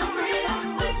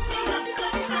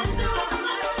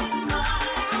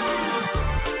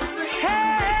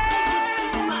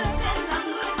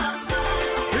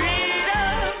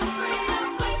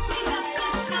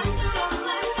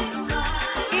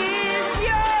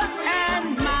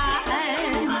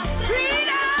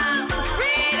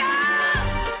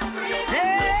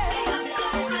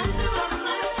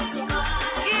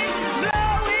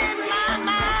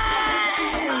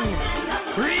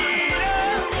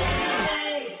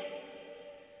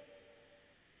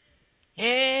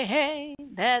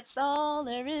 That's all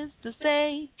there is to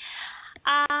say.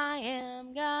 I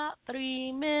am got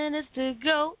 3 minutes to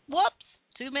go. Whoops,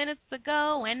 2 minutes to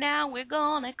go, and now we're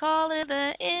gonna call it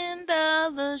the end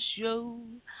of the show.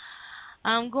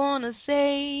 I'm gonna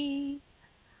say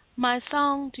my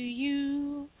song to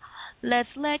you. Let's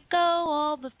let go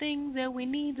all the things that we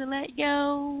need to let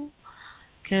go,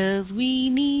 'cause we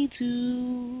need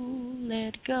to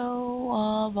let go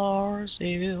of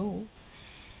ourselves.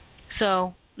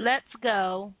 So let's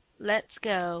go. Let's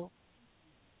go.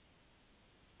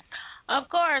 Of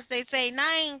course, they say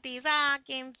 90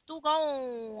 seconds to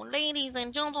go, ladies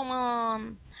and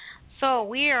gentlemen. So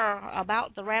we are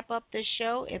about to wrap up this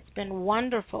show. It's been a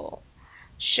wonderful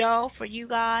show for you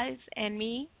guys and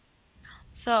me.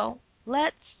 So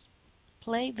let's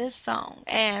play this song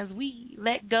as we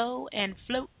let go and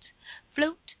float,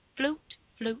 float, float,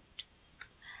 float.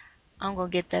 I'm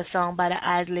going to get that song by the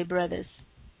Isley Brothers.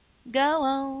 Go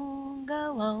on,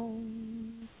 go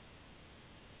on.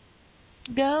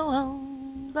 Go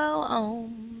on, go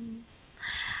on.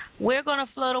 We're going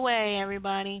to float away,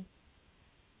 everybody.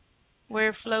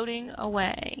 We're floating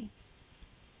away.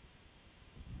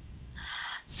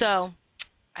 So,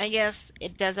 I guess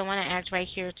it doesn't want to act right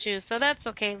here, too. So that's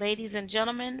okay, ladies and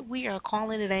gentlemen. We are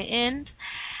calling it an end.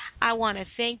 I want to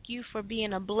thank you for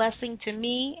being a blessing to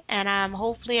me, and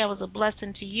hopefully I was a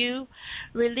blessing to you.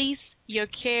 Release your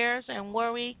cares and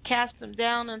worry, cast them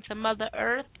down into Mother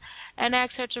Earth, and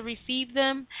ask her to receive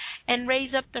them and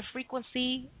raise up the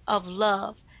frequency of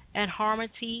love and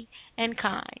harmony and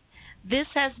kind. This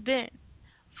has been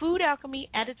Food Alchemy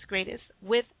at its greatest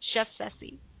with Chef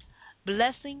Ceci.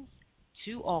 Blessings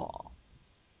to all.